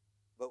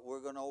 but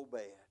we're going to obey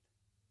it.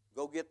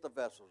 Go get the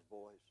vessels,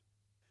 boys.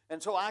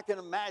 And so I can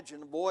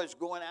imagine the boys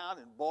going out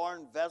and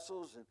borrowing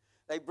vessels, and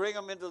they bring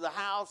them into the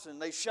house,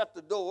 and they shut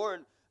the door,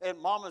 and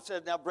Mama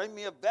said, now bring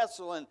me a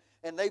vessel, and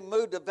they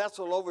moved the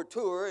vessel over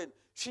to her, and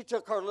she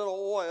took her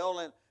little oil,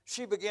 and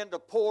she began to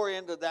pour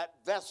into that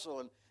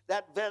vessel, and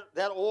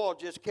that oil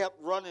just kept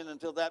running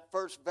until that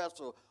first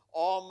vessel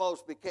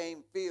almost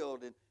became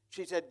filled. And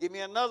she said, give me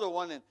another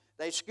one, and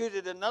they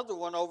scooted another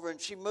one over,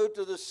 and she moved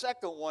to the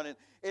second one, and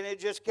it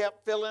just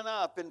kept filling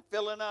up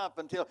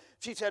until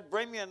she said,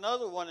 bring me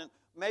another one. And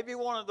maybe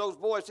one of those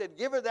boys said,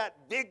 give her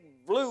that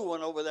big blue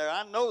one over there.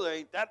 I know there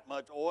ain't that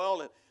much oil.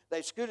 And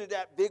they scooted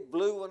that big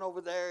blue one over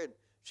there, and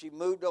she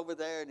moved over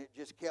there, and it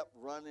just kept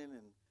running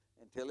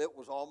until it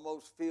was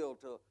almost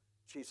filled. Till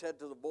she said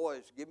to the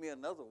boys, give me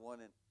another one.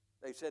 And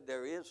they said,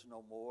 there is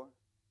no more.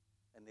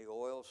 And the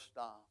oil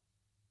stopped.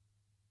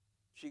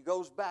 She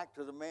goes back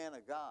to the man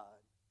of God.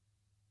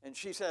 And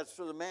she says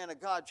to the man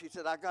of God, she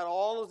said, I got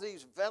all of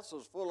these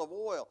vessels full of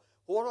oil.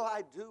 What do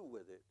I do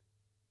with it?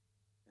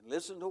 And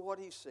listen to what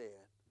he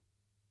said.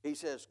 He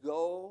says,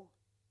 go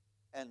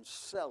and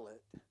sell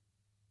it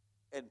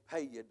and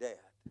pay your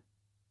debt.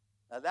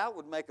 Now that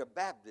would make a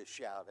Baptist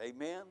shout,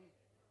 amen?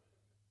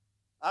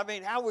 I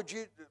mean,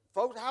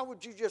 folks, how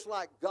would you just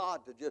like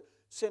God to just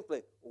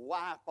simply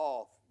wipe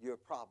off your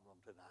problem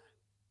tonight?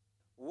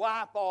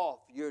 Wipe off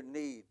your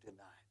need tonight.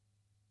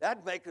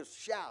 That'd make us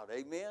shout,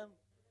 amen?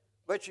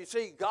 But you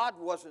see, God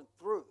wasn't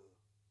through.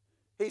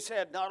 He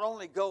said, not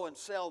only go and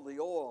sell the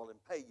oil and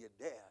pay your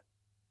debt,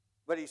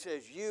 but he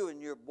says, you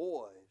and your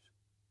boys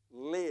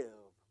live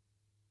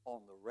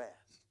on the rest.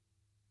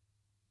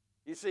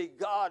 You see,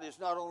 God is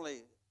not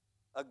only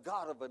a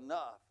God of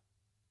enough,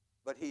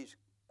 but he's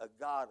a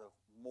God of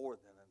more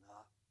than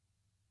enough.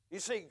 You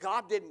see,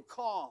 God didn't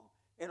come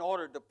in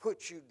order to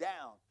put you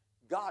down.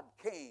 God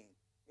came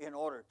in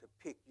order to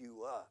pick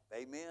you up.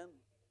 Amen?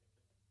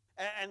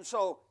 And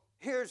so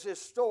here's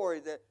this story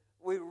that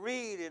we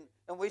read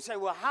and we say,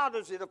 well, how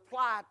does it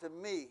apply to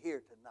me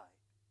here tonight?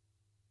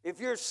 If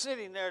you're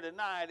sitting there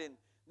tonight and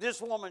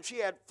this woman, she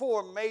had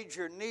 4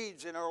 major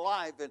needs in her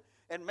life,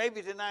 and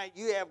maybe tonight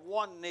you have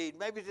 1 need,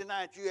 maybe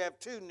tonight you have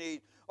 2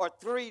 needs or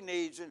 3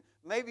 needs, and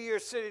maybe you're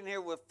sitting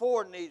here with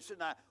 4 needs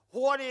tonight.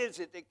 What is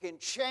it that can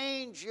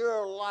change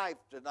your life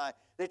tonight,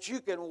 that you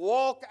can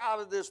walk out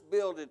of this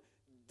building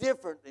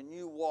different than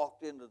you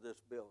walked into this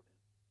building?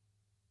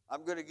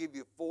 I'm going to give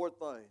you 4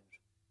 things.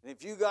 And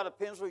if you got a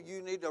pencil,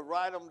 you need to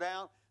write them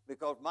down,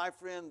 Because, my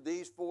friend,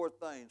 these 4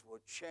 things will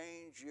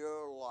change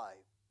your life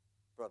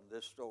from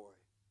this story.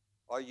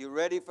 Are you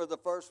ready for the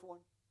first one?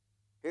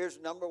 Here's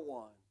number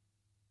 1.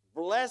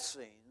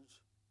 Blessings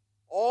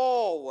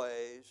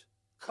always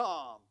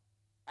come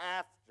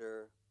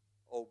after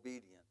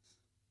obedience.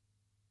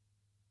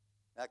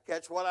 Now,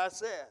 catch what I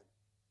said.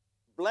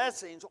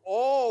 Blessings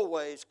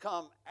always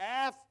come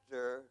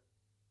after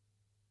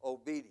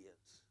obedience.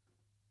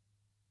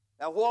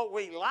 Now, what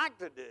we like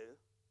to do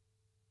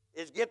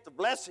is get the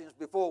blessings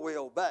before we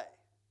obey.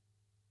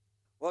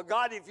 Well,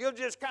 God, if you'll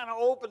just kind of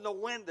open the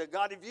window,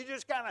 God, if you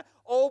just kind of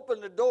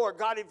open the door,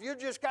 God, if you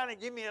just kind of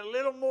give me a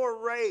little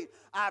more raise,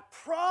 I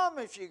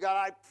promise you,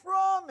 God,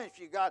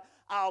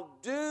 I'll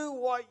do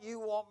what you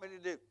want me to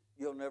do.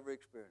 You'll never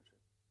experience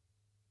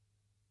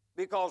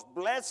it. Because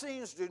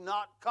blessings do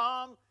not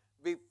come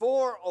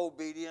before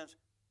obedience.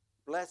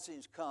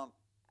 Blessings come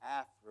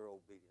after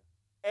obedience.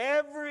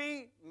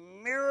 Every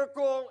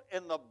miracle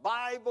in the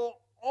Bible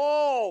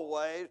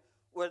always,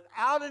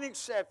 without an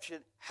exception,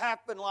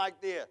 happened like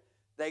this.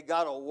 They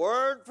got a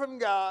word from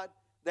God,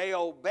 they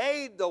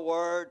obeyed the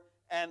word,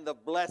 and the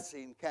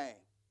blessing came.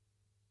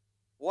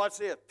 What's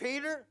this?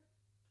 Peter,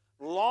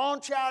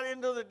 launch out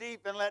into the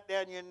deep and let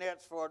down your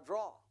nets for a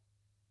draw.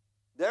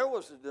 There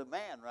was a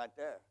demand right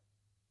there.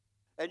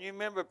 And you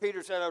remember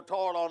Peter said, I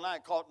toiled all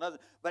night, caught nothing.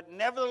 But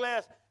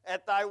nevertheless,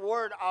 at thy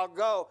word I'll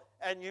go.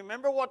 And you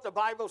remember what the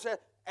Bible said?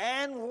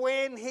 And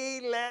when he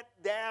let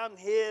down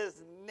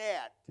his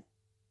net,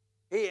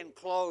 he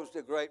enclosed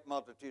a great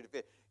multitude of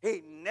fish.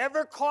 He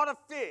never caught a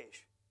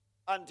fish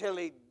until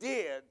he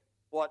did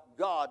what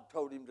God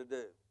told him to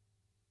do.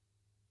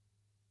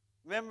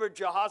 Remember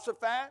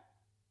Jehoshaphat?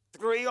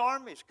 3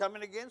 armies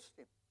coming against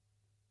him.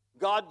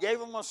 God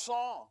gave him a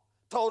song,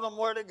 told him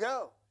where to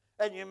go.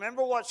 And you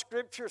remember what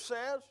Scripture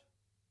says?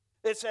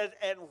 It says,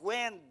 and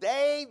when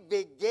they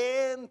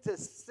began to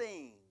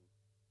sing,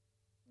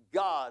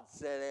 God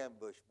set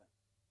ambushment.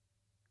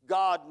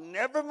 God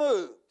never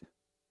moved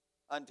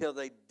until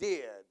they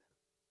did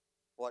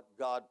what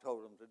God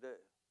told them to do.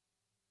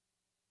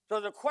 So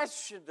the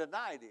question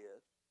tonight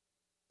is,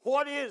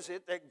 what is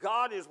it that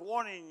God is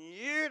wanting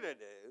you to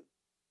do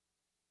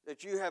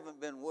that you haven't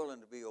been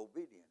willing to be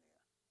obedient in?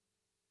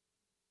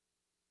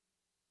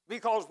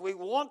 Because we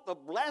want the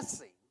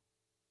blessing,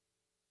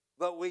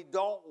 but we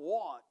don't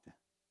want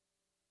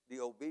the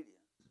obedience.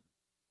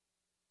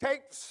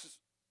 Take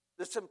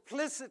the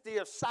simplicity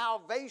of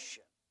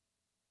salvation.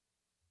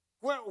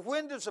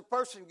 When does a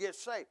person get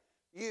saved?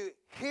 You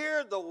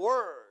hear the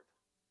word.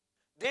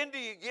 Then do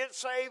you get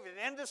saved and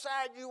then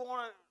decide you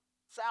want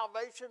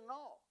salvation?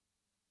 No.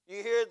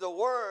 You hear the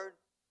word,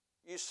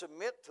 you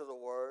submit to the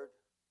word,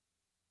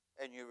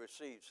 and you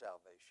receive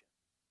salvation.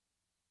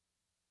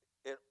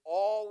 It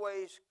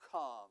always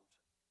comes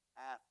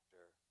after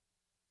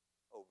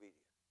obedience.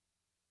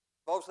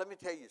 Folks, let me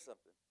tell you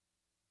something.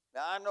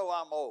 Now, I know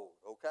I'm old,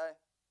 okay?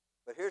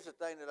 But here's the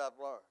thing that I've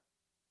learned.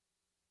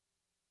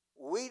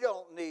 We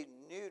don't need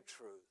new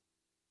truth.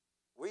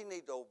 We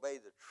need to obey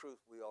the truth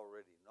we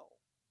already know.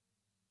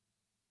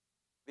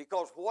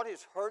 Because what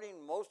is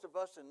hurting most of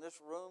us in this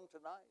room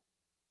tonight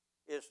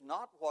is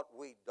not what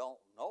we don't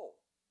know.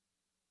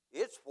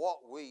 It's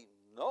what we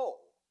know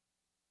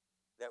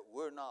that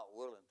we're not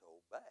willing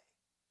to obey.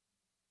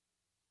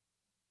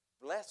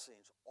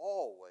 Blessings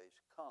always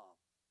come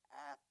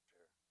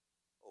after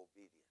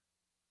obedience.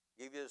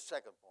 Give you the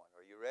second point.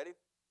 Are you ready?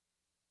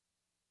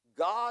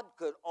 God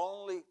could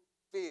only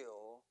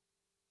fill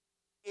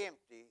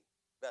empty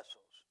vessels.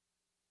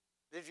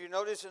 Did you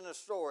notice in the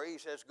story, he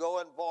says, go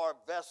and borrow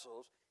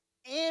vessels,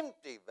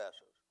 empty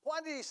vessels. Why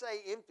did he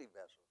say empty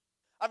vessels?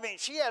 I mean,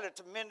 she had a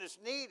tremendous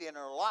need in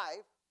her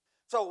life.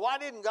 So why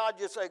didn't God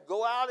just say,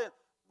 go out and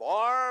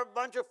borrow a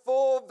bunch of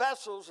full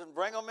vessels and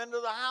bring them into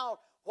the house?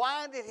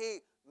 Why did he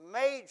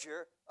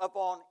major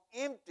upon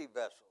empty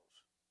vessels?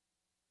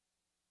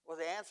 Well,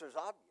 the answer is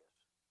obvious.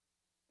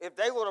 If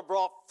they would have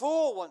brought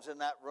full ones in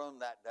that room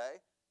that day,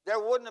 there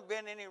wouldn't have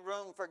been any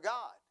room for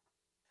God.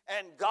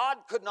 And God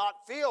could not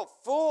fill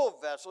full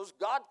vessels.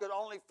 God could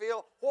only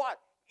fill what?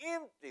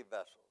 Empty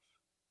vessels.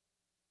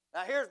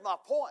 Now here's my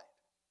point.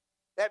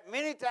 That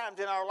many times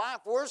in our life,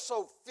 we're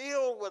so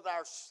filled with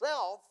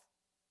ourselves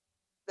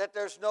that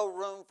there's no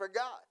room for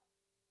God.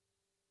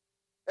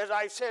 As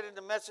I said in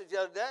the message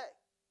the other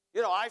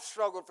day, I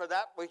struggled for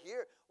that for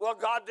years. Well,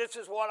 God, this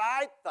is what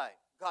I think.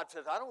 God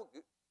says, I don't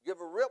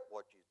give a rip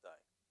what you think.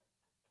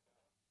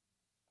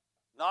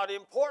 Not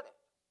important.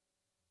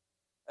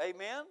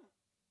 Amen?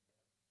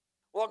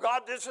 Well,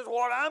 God, this is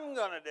what I'm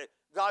going to do.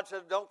 God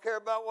says, don't care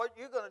about what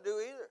you're going to do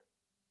either.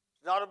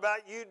 It's not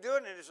about you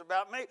doing it. It's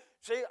about me.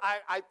 See,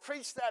 I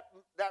preached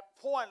that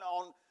point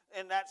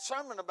in that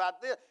sermon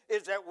about this,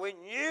 is that when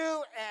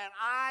you and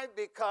I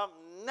become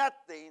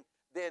nothing,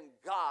 then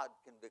God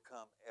can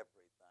become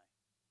everything.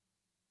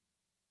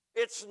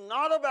 It's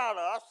not about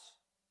us.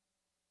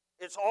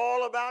 It's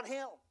all about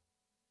Him.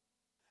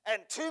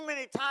 And too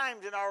many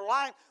times in our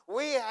life,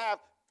 we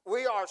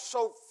are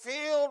so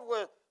filled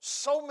with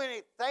so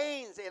many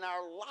things in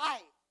our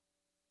life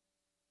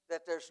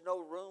that there's no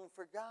room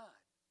for God.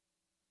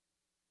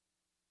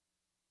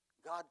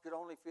 God could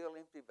only fill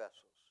empty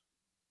vessels.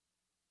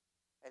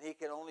 And he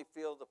can only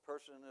fill the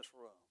person in this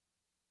room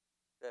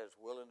that is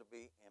willing to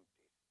be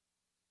emptied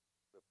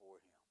before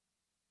him.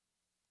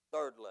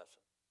 Third lesson.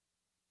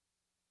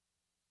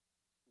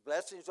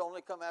 Blessings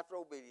only come after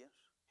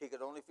obedience. He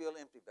could only fill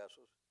empty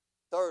vessels.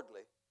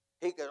 Thirdly,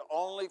 he could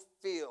only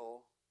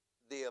fill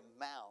the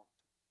amount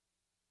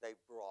they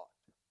brought.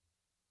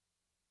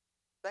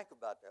 Think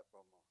about that for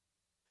a moment.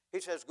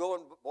 He says, go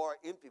and borrow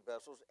empty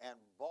vessels and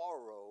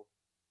borrow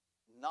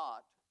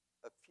not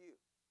a few.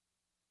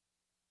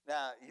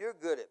 Now, you're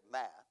good at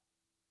math.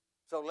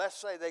 So let's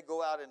say they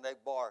go out and they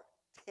borrow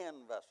 10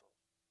 vessels.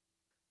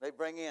 They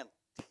bring in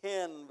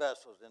 10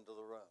 vessels into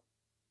the room.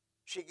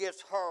 She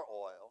gets her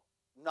oil,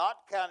 not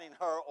counting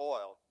her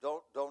oil.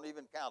 Don't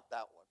even count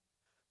that one.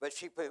 But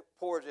she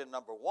pours in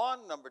number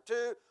 1, number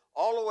 2,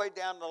 all the way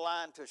down the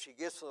line until she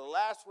gets to the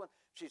last one.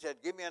 She said,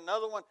 give me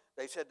another one.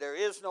 They said, there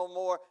is no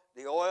more.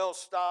 The oil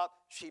stopped.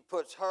 She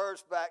puts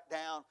hers back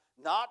down,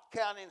 not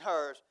counting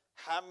hers.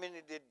 How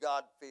many did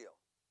God fill?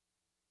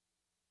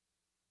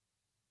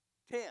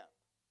 10.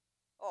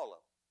 All of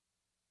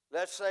them.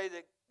 Let's say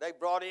that they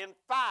brought in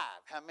 5.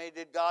 How many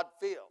did God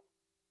fill?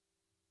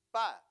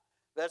 5.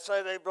 Let's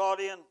say they brought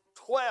in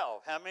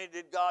 12. How many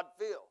did God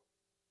fill?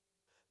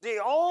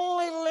 The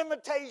only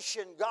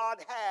limitation God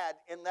had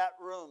in that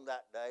room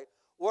that day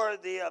were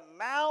the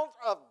amount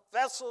of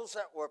vessels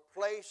that were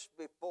placed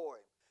before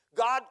him.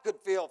 God could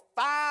fill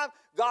 5.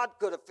 God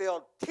could have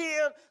filled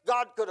 10.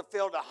 God could have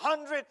filled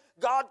 100.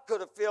 God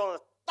could have filled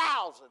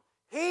 1,000.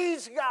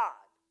 He's God.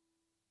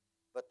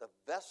 But the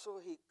vessel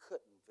he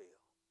couldn't fill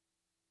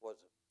was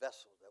a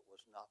vessel that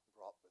was not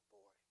brought before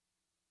him.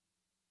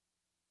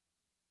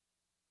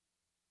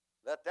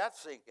 Let that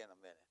sink in a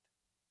minute.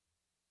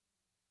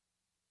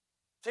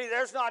 See,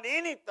 there's not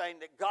anything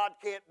that God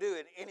can't do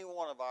in any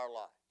one of our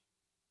lives.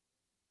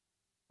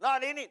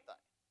 Not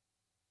anything.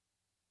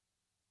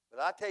 But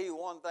I tell you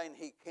one thing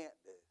he can't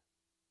do.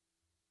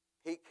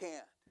 He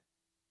can't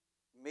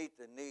meet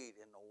the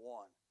need in the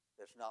one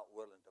that's not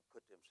willing to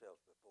put themselves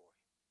before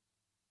him.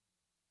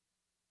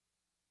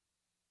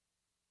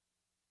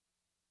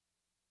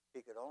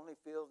 He could only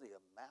fill the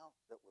amount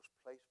that was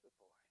placed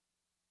before him.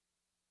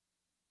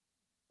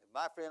 And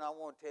my friend, I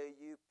want to tell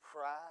you,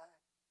 pride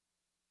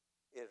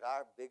is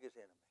our biggest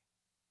enemy.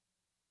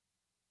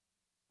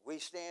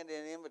 We stand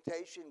in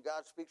invitation,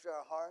 God speaks to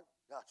our heart.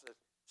 God says,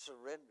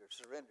 surrender,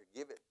 surrender,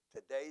 give it.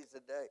 Today's the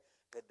day.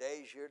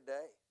 Today's your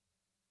day.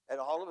 And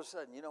all of a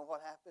sudden, you know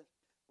what happens?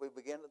 We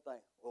begin to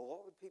think, well,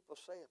 what would people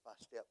say if I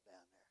step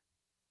down there?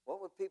 What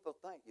would people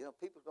think? You know,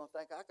 people's going to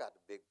think I got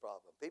a big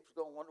problem. People's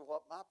going to wonder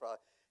what my problem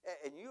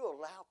is. And you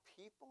allow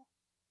people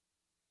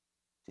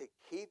to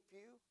keep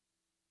you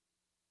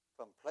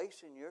from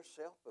placing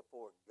yourself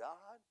before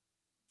God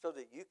so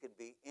that you can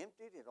be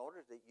emptied in order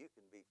that you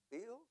can be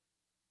filled.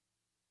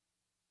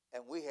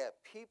 And we have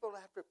people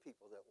after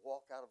people that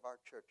walk out of our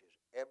churches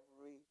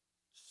every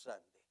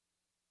Sunday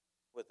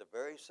with the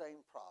very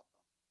same problem,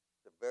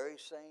 the very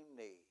same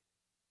need,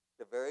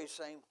 the very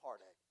same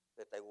heartache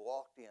that they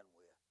walked in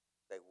with,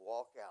 they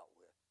walk out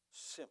with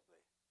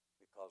simply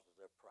because of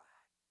their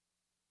pride.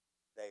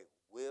 They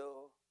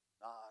will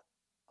not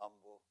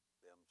humble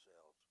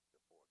themselves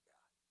before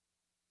God.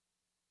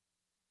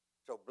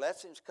 So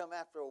blessings come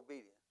after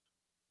obedience.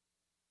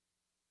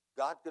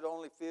 God could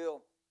only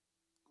fill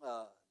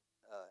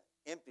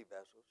empty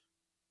vessels.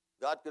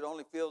 God could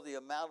only fill the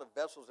amount of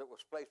vessels that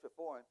was placed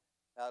before him.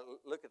 Now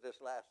look at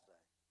this last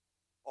thing.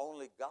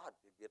 Only God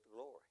could get the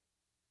glory.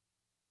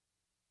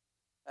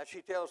 Now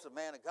she tells the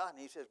man of God, and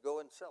he says, go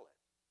and sell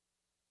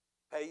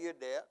it. Pay your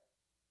debt.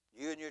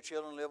 You and your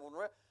children live on the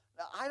rest.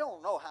 Now I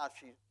don't know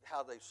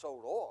how they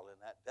sold oil in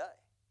that day.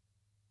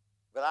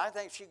 But I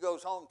think she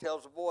goes home and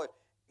tells the boys,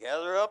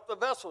 gather up the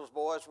vessels,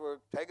 boys. We're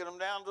taking them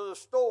down to the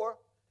store.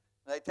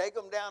 And they take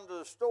them down to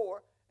the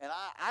store. And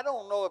I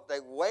don't know if they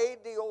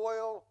weighed the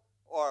oil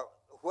or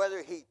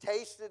whether he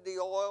tasted the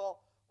oil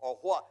or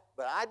what.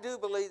 But I do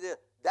believe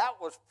that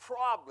was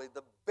probably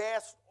the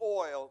best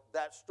oil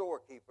that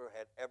storekeeper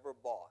had ever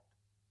bought.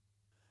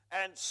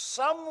 And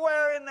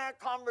somewhere in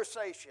that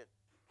conversation,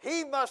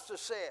 he must have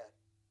said,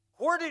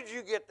 where did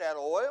you get that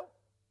oil?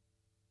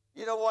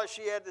 You know what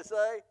she had to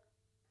say?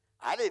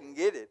 I didn't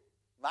get it.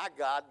 My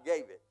God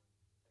gave it.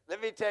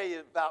 Let me tell you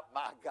about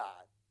my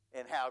God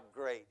and how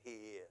great he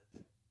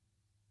is.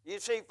 You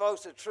see,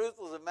 folks, the truth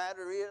of the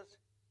matter is,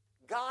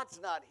 God's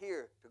not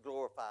here to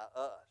glorify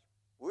us.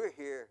 We're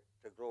here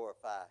to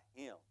glorify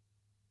him.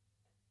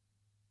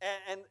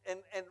 And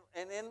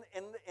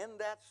in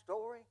that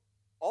story,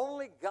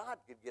 only God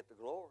could get the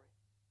glory.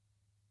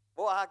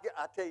 Boy, I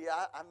tell you,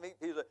 I meet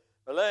people that,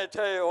 well, let me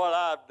tell you what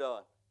I've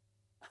done.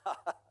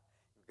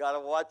 You've got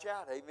to watch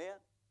out, amen?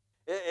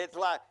 It's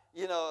like,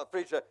 you know, a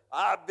preacher,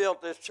 I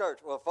built this church.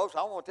 Well, folks,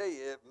 I want to tell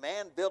you, if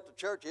man built the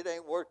church, it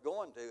ain't worth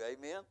going to,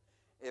 amen?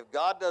 If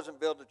God doesn't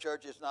build the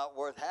church, it's not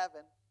worth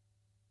having.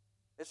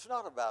 It's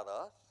not about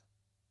us.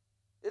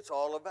 It's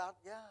all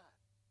about God.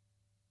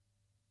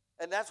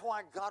 And that's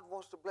why God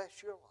wants to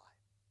bless your life.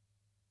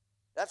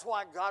 That's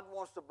why God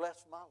wants to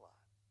bless my life.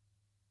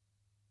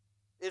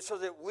 It's so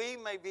that we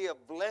may be a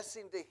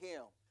blessing to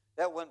Him.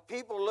 That when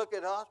people look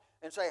at us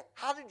and say,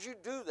 how did you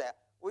do that?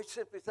 We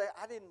simply say,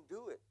 I didn't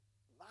do it.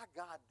 My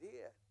God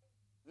did.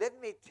 Let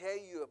me tell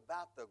you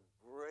about the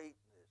greatness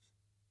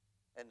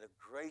and the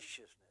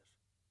graciousness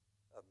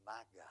of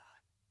my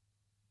God.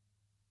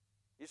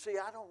 You see,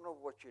 I don't know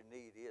what your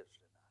need is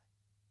tonight.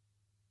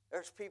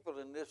 There's people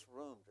in this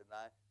room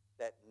tonight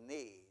that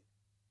need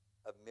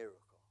a miracle.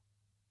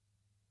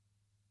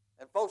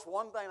 And folks,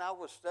 one thing I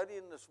was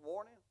studying this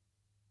morning,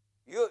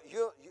 you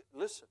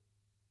listen,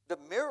 the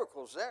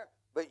miracle's there,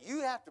 but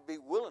you have to be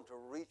willing to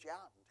reach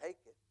out and take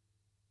it.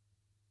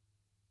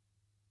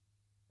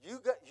 You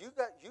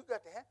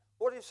got to have.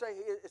 What did it say?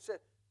 It said,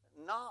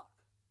 knock,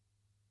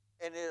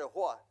 and it'll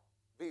what?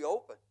 Be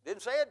open.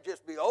 Didn't say it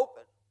just be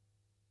open.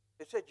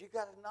 It said you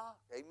got to knock.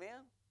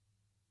 Amen.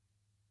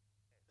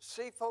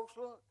 See, folks,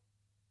 look.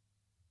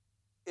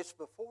 It's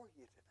before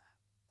you tonight.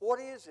 What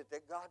is it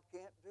that God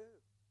can't do?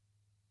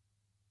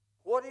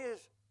 What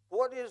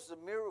is the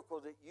miracle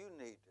that you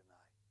need tonight?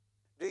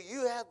 Do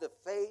you have the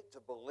faith to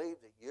believe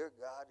that your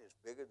God is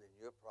bigger than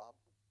your problem?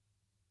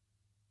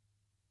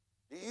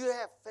 Do you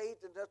have faith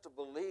enough to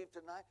believe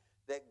tonight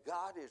that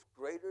God is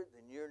greater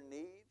than your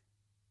need?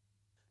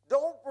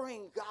 Don't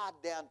bring God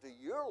down to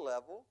your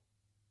level.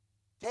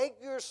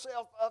 Take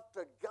yourself up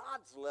to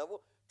God's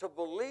level to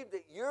believe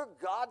that your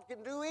God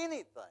can do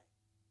anything.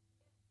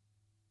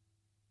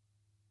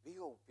 Be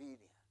obedient.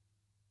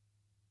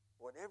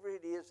 Whatever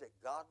it is that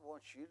God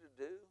wants you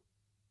to do,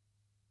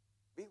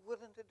 be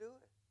willing to do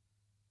it.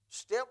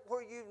 Step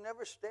where you've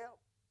never stepped.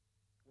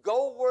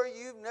 Go where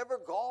you've never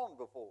gone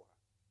before.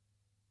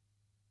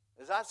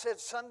 As I said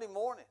Sunday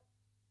morning,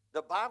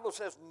 the Bible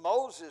says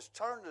Moses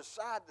turned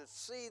aside to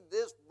see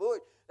this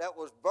bush that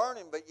was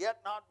burning but yet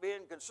not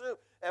being consumed.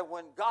 And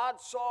when God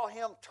saw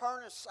him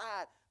turn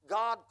aside,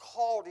 God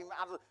called him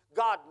out of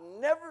God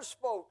never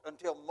spoke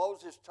until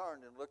Moses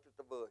turned and looked at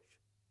the bush.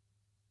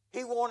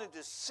 He wanted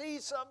to see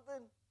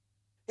something.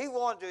 He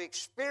wanted to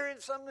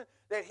experience something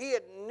that he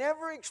had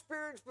never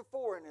experienced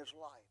before in his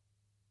life.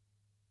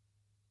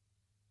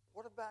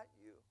 What about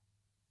you?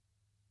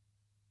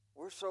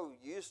 We're so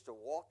used to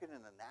walking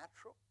in the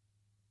natural.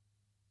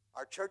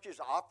 Our churches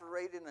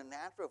operate in the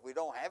natural. If we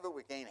don't have it,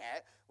 we can't have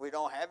it. We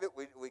don't have it,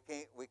 we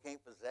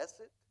can't possess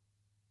it.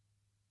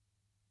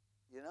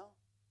 You know?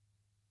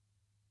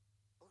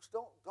 Folks,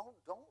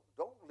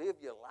 don't live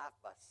your life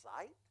by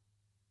sight.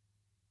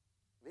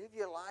 Live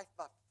your life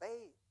by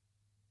faith.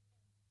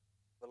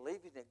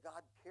 Believing that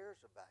God cares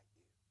about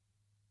you.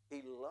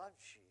 He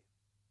loves you.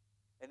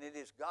 And it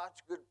is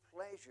God's good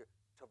pleasure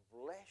to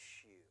bless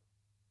you.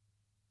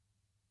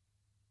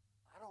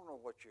 I don't know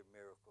what your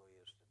miracle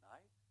is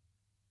tonight.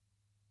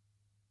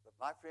 But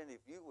my friend,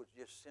 if you would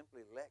just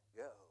simply let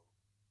go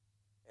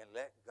and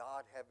let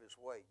God have his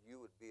way,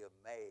 you would be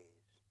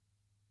amazed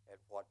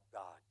at what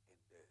God can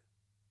do.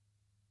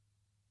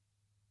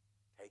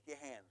 Take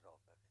your hands off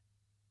of it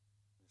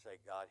and say,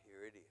 God,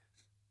 here it is.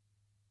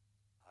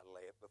 I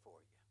lay it before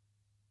you.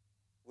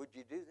 Would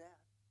you do that?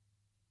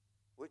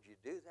 Would you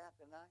do that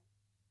tonight?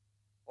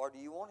 Or do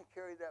you want to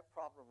carry that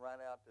problem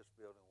right out this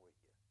building with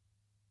you?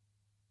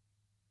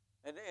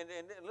 And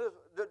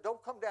listen,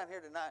 don't come down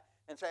here tonight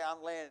and say,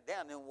 I'm laying it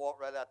down, then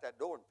walk right out that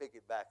door and pick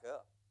it back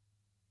up.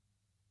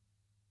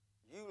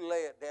 You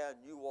lay it down,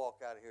 you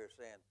walk out of here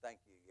saying,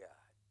 thank you, God.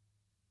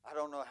 I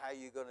don't know how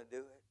you're going to do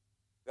it.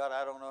 God,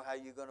 I don't know how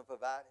you're going to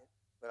provide it,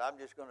 but I'm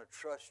just going to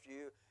trust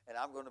you, and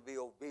I'm going to be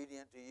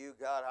obedient to you.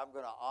 God, I'm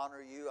going to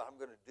honor you.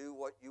 I'm going to do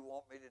what you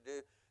want me to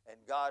do.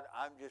 And God,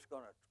 I'm just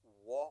going to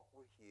walk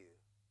with you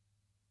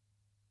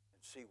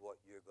and see what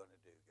you're going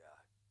to do,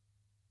 God,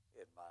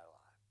 in my life.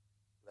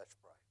 Let's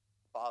pray.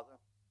 Father,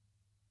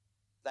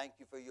 thank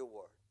you for your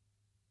word.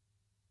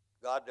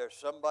 God, there's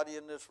somebody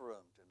in this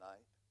room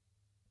tonight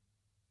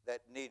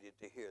that needed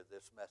to hear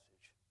this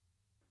message.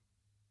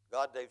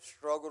 God, they've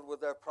struggled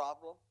with their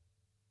problem.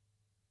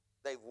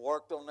 They've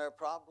worked on their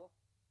problem.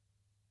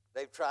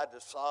 They've tried to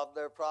solve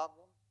their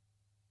problem.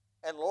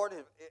 And Lord,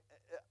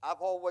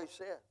 I've always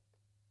said,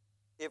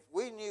 if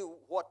we knew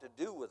what to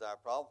do with our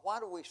problem, why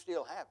do we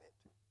still have it?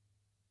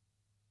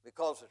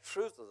 Because the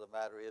truth of the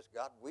matter is,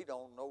 God, we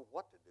don't know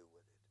what to do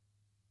with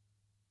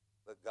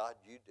it. But God,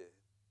 you do.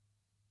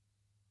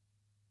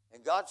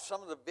 And God,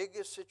 some of the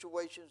biggest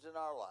situations in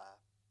our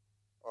life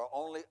are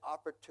only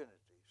opportunities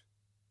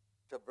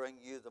to bring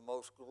you the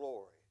most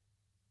glory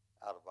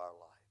out of our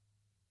life.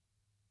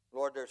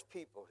 Lord, there's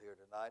people here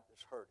tonight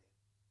that's hurting.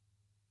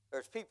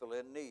 There's people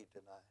in need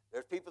tonight.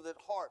 There's people that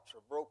hearts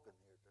are broken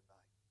here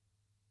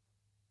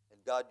tonight. And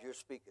God, you're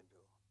speaking to them.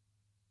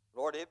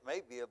 Lord, it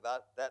may be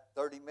about that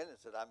 30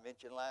 minutes that I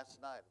mentioned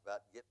last night about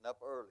getting up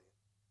early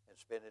and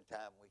spending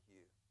time with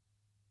you.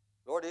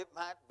 Lord, it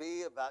might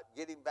be about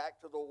getting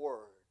back to the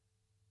Word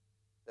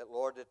that,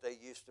 Lord, that they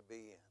used to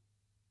be in.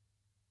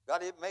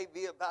 God, it may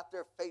be about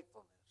their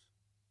faithfulness.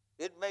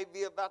 It may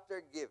be about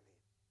their giving.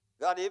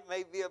 God, it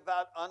may be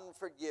about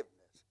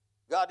unforgiveness.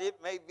 God, it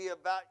may be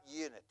about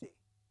unity.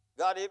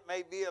 God, it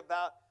may be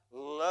about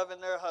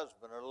loving their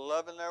husband or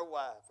loving their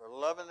wife or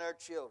loving their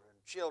children.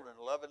 children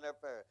loving their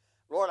parents.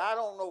 Lord, I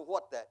don't know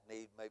what that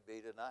need may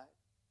be tonight.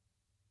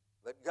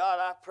 But God,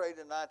 I pray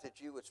tonight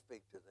that you would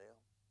speak to them.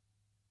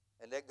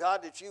 And that,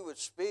 God, that you would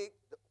speak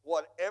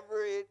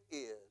whatever it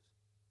is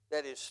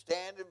that is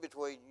standing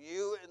between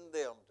you and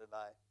them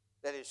tonight,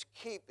 that is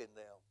keeping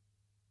them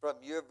from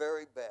your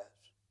very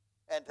best.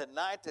 And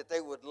tonight that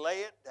they would lay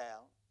it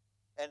down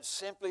and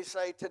simply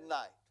say,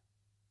 tonight,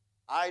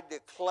 I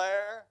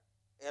declare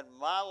in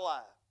my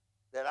life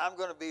that I'm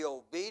going to be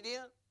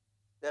obedient,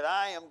 that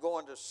I am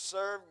going to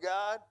serve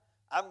God,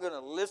 I'm going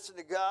to listen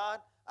to God,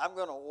 I'm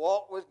going to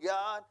walk with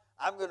God,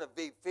 I'm going to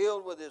be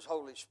filled with His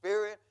Holy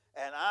Spirit,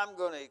 and I'm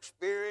going to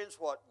experience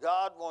what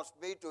God wants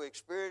me to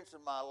experience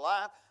in my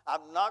life.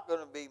 I'm not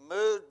going to be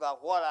moved by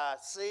what I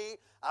see.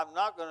 I'm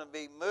not going to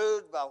be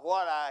moved by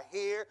what I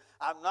hear.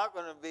 I'm not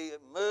going to be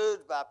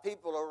moved by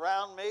people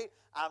around me.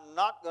 I'm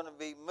not going to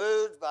be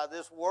moved by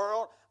this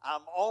world.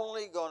 I'm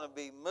only going to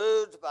be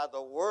moved by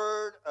the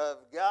Word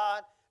of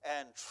God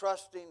and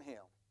trusting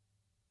Him.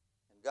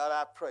 And God,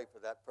 I pray for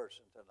that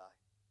person tonight.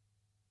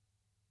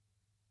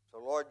 So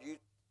Lord, you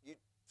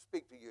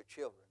speak to your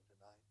children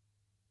tonight.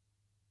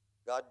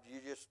 God, you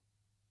just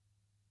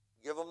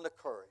give them the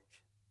courage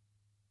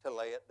to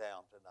lay it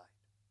down tonight.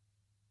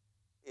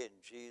 In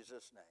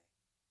Jesus' name,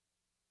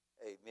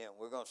 amen.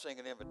 We're going to sing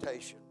an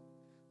invitation.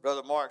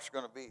 Brother Mark's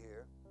going to be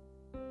here.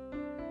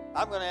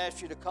 I'm going to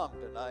ask you to come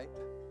tonight.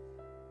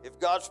 If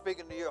God's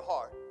speaking to your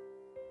heart,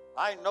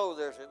 I know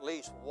there's at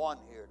least one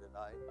here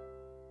tonight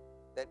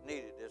that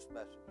needed this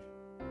message.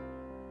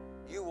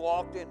 You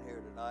walked in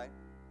here tonight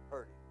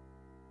hurting.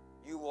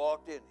 You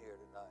walked in here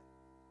tonight,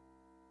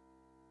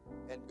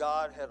 and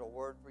God had a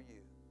word for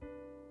you.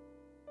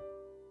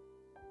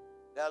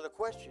 Now the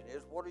question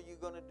is, what are you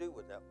going to do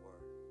with that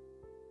word?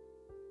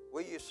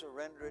 Will you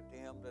surrender it to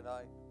Him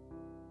tonight?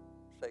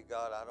 Say,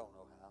 God, I don't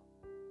know how.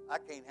 I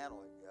can't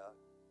handle it, God,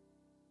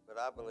 but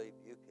I believe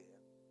you can.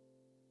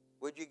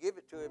 Would you give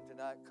it to Him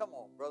tonight? Come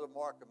on, Brother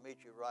Mark will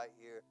meet you right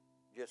here.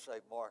 Just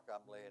say, Mark,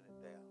 I'm laying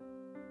it down.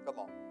 Come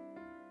on.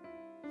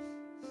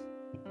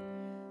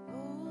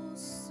 Oh,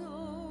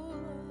 soul,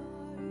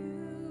 are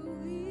you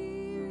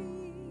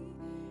weary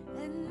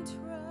and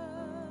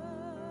troubled?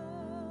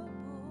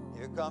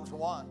 Here comes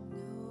one.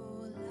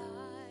 No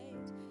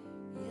light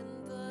in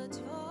the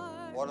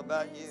darkness. What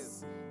about you?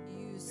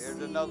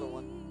 Here's another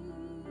one.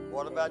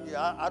 What about you?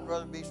 I'd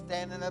rather be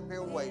standing up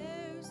here waiting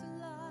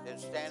than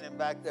standing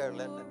back there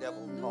letting the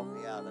devil talk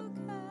me out of it.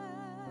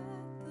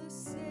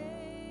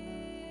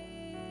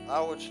 I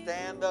would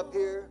stand up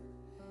here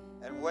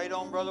and wait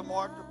on Brother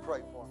Mark to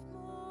pray for me,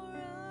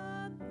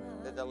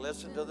 than to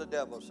listen to the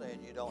devil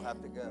saying you don't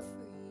have to go.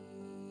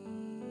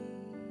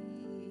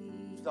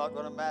 It's not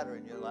going to matter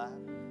in your life.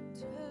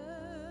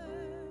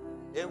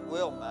 It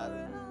will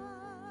matter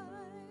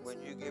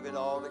when you give it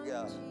all to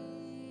God.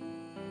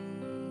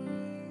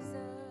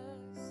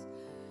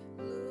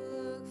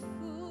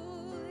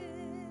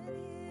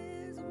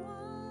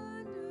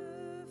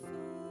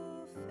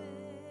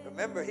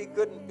 Remember, he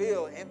couldn't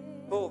fill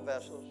full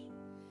vessels.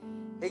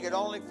 He could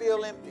only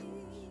fill empty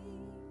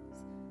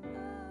ones.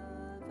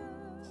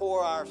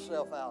 Pour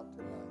ourselves out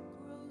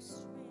tonight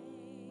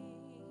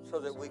so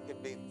that we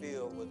can be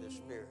filled with His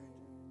Spirit.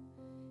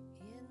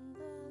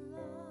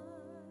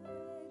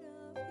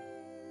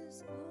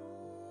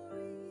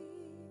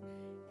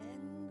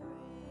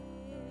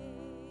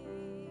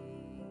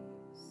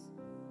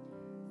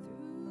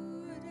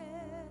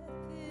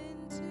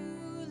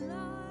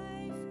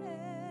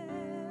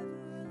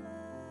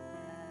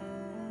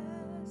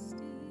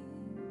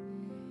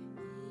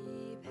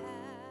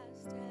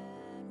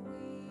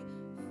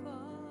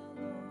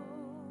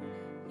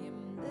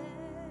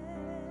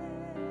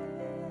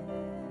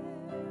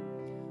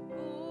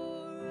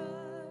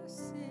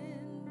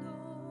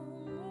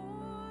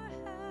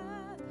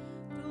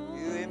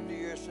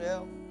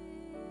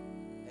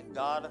 And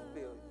God will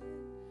fill you.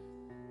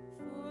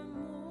 For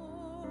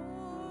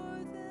more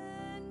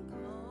than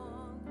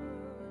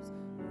conquerors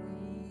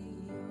we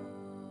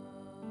are.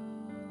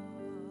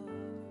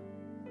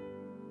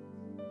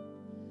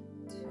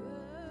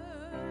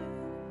 Turn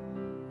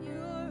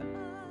your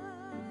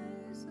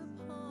eyes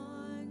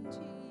upon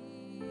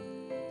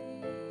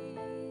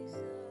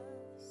Jesus.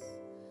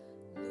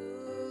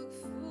 Look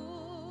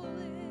full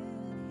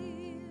in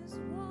His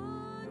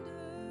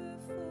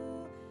wonderful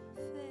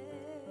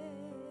face.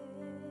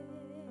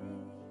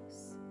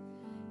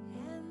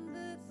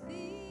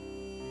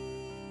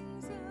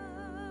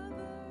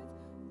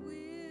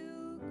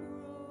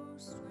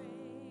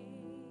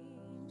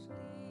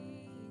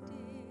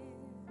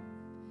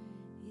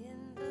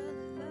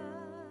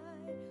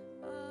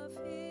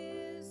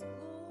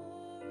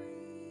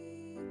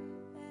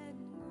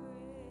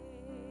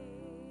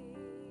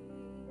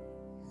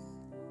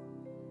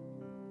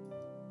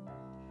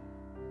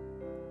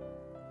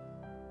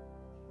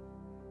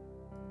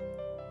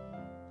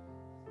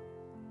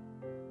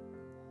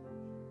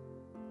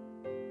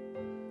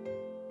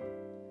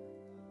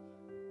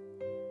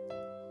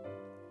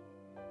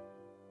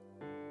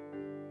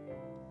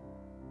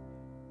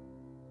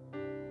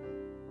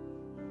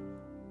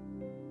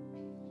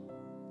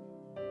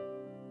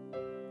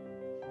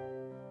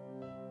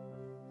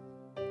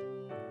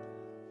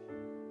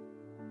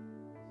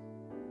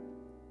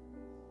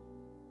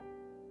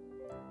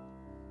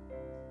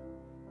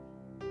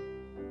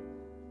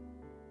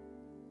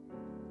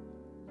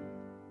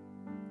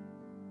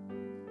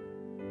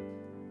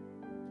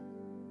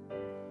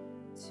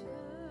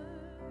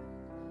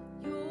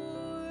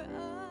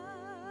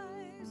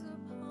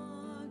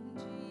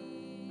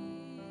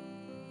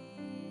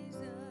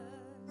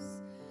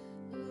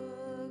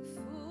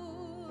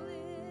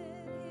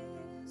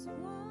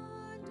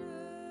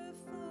 wonderful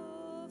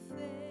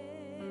face,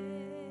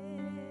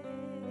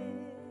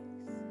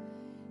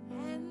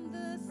 and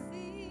the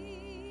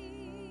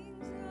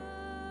things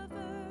of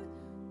earth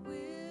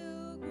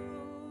will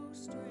grow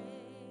strangely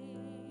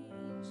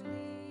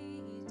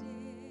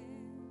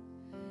dim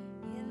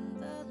in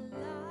the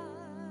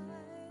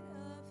light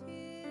of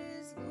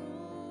His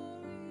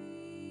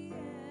glory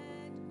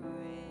and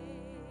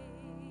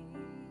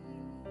grace.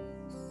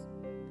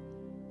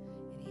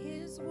 And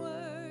His word